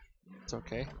maniac. It's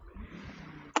okay.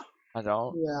 I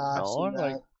don't. Yeah, I've No, seen I'm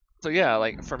like. that. So yeah,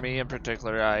 like for me in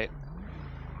particular, I'm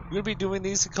gonna be doing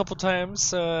these a couple times,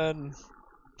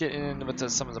 getting in with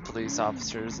some of the police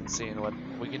officers and seeing what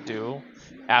we can do.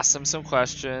 Ask them some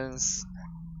questions.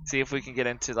 See if we can get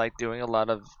into like doing a lot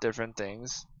of different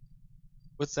things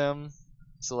with them.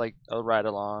 So like I'll ride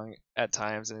along at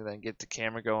times and then get the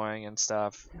camera going and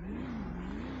stuff.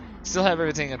 Still have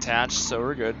everything attached, so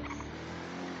we're good.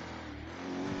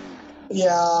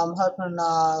 Yeah, I'm hoping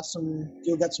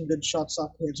you'll get some good shots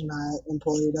up here tonight,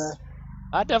 Employee Day.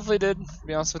 I definitely did, to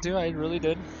be honest with you, I really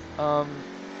did.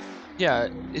 Yeah,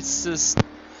 it's just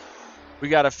we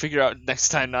gotta figure out next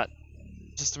time, not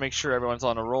just to make sure everyone's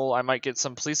on a roll. I might get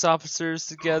some police officers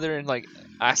together and like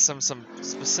ask them some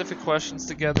specific questions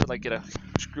together, like get a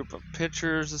huge group of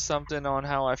pictures or something on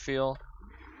how I feel.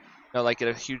 You know, like get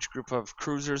a huge group of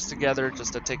cruisers together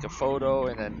just to take a photo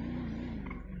and then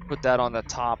put that on the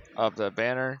top of the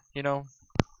banner, you know,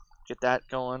 get that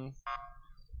going.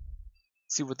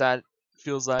 See what that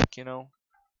feels like, you know.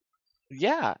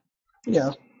 Yeah.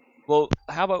 Yeah. Well,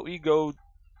 how about we go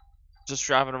just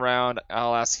driving around?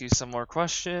 I'll ask you some more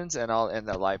questions and I'll end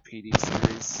the live PD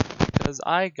series because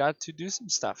I got to do some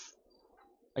stuff.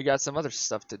 I got some other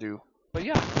stuff to do. But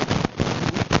yeah,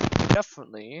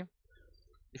 definitely.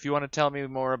 If you want to tell me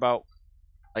more about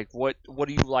like what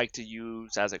do you like to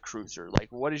use as a cruiser?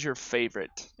 Like what is your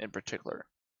favorite in particular?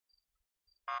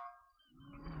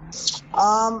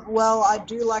 Well, I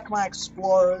do like my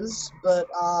Explorers, but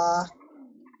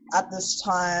at this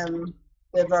time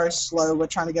they're very slow. We're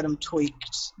trying to get them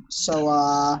tweaked, so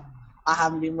I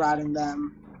haven't been riding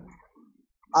them.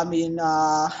 I mean,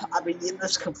 I've been using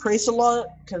this Caprice a lot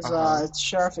because it's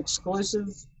sheriff exclusive,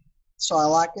 so I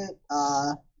like it.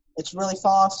 It's really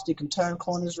fast. You can turn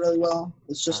corners really well.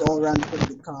 It's just all around a pretty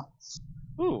good car.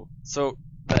 Ooh, so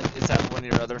is that one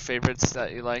of your other favorites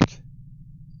that you like?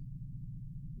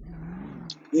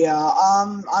 Yeah,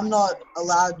 I'm not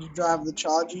allowed to drive the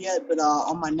Charger yet, but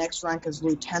on my next rank as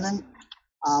Lieutenant,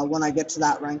 when I get to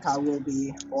that rank, I will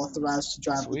be authorized to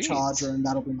drive the Charger, and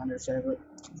that'll be my new favorite.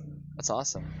 That's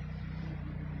awesome.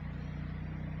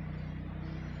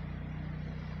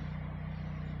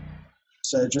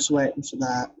 So just waiting for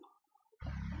that.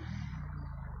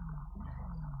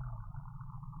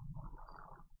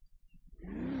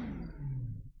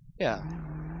 Yeah.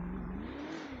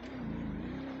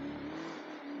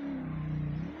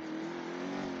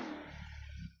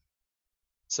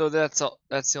 So that's all.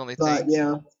 That's the only But thing.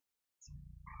 yeah.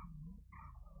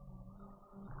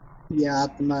 Yeah,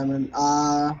 at the moment.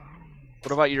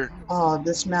 What about your? Oh,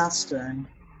 this mastering.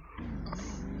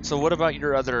 So what about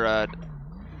your other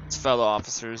fellow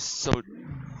officers? So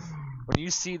when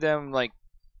you see them like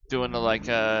doing like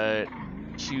a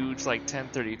huge like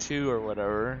 1032 or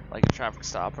whatever, like a traffic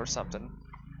stop or something,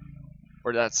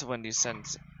 or that's when you send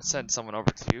someone over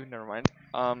to you. Never mind.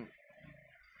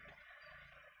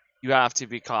 You have to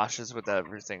be cautious with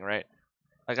everything, right?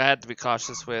 Like I had to be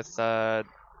cautious with when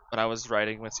I was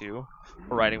riding with you,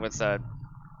 or riding with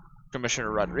Commissioner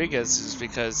Rodriguez, is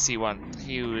because he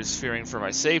was fearing for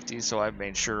my safety, so I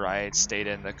made sure I stayed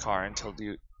in the car until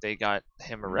they got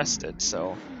him arrested.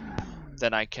 So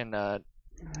then I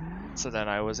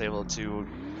was able to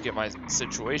get my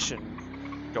situation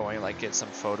going, like get some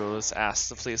photos, ask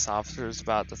the police officers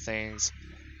about the things,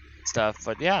 stuff.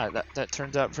 But yeah, that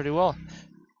turns out pretty well.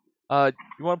 You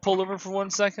want to pull over for 1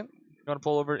 second? You want to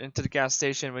pull over into the gas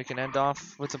station? We can end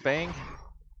off with a bang.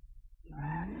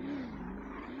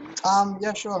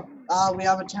 Yeah, sure. We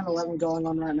have a 10-11 going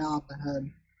on right now up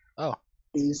ahead. Oh.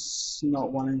 He's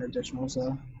not wanting additional,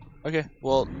 so. Okay,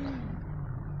 well,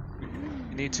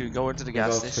 you need to go into the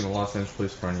gas station. To the Los Angeles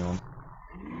Police for anyone.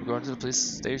 Go into the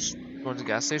police station. Go into the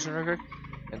gas station real quick,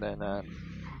 and then.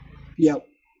 Yep.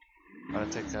 I'm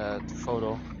gonna take a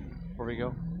photo before we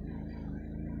go.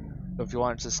 So if you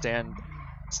wanted to stand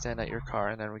at your car,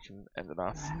 and then we can end it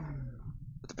off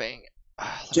with a bang.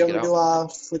 Do you want me to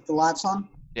flip the lights on?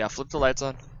 Yeah, flip the lights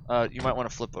on. You might want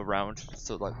to flip around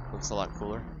so it looks a lot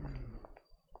cooler.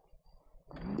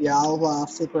 Yeah, I'll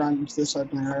flip around into this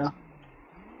open area,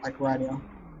 like right here.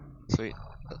 Sweet.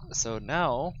 So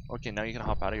now, okay, now you can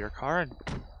hop out of your car and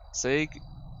say,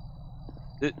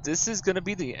 this is gonna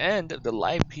be the end of the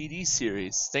Live PD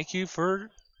series. Thank you for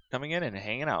coming in and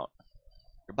hanging out.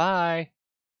 Goodbye.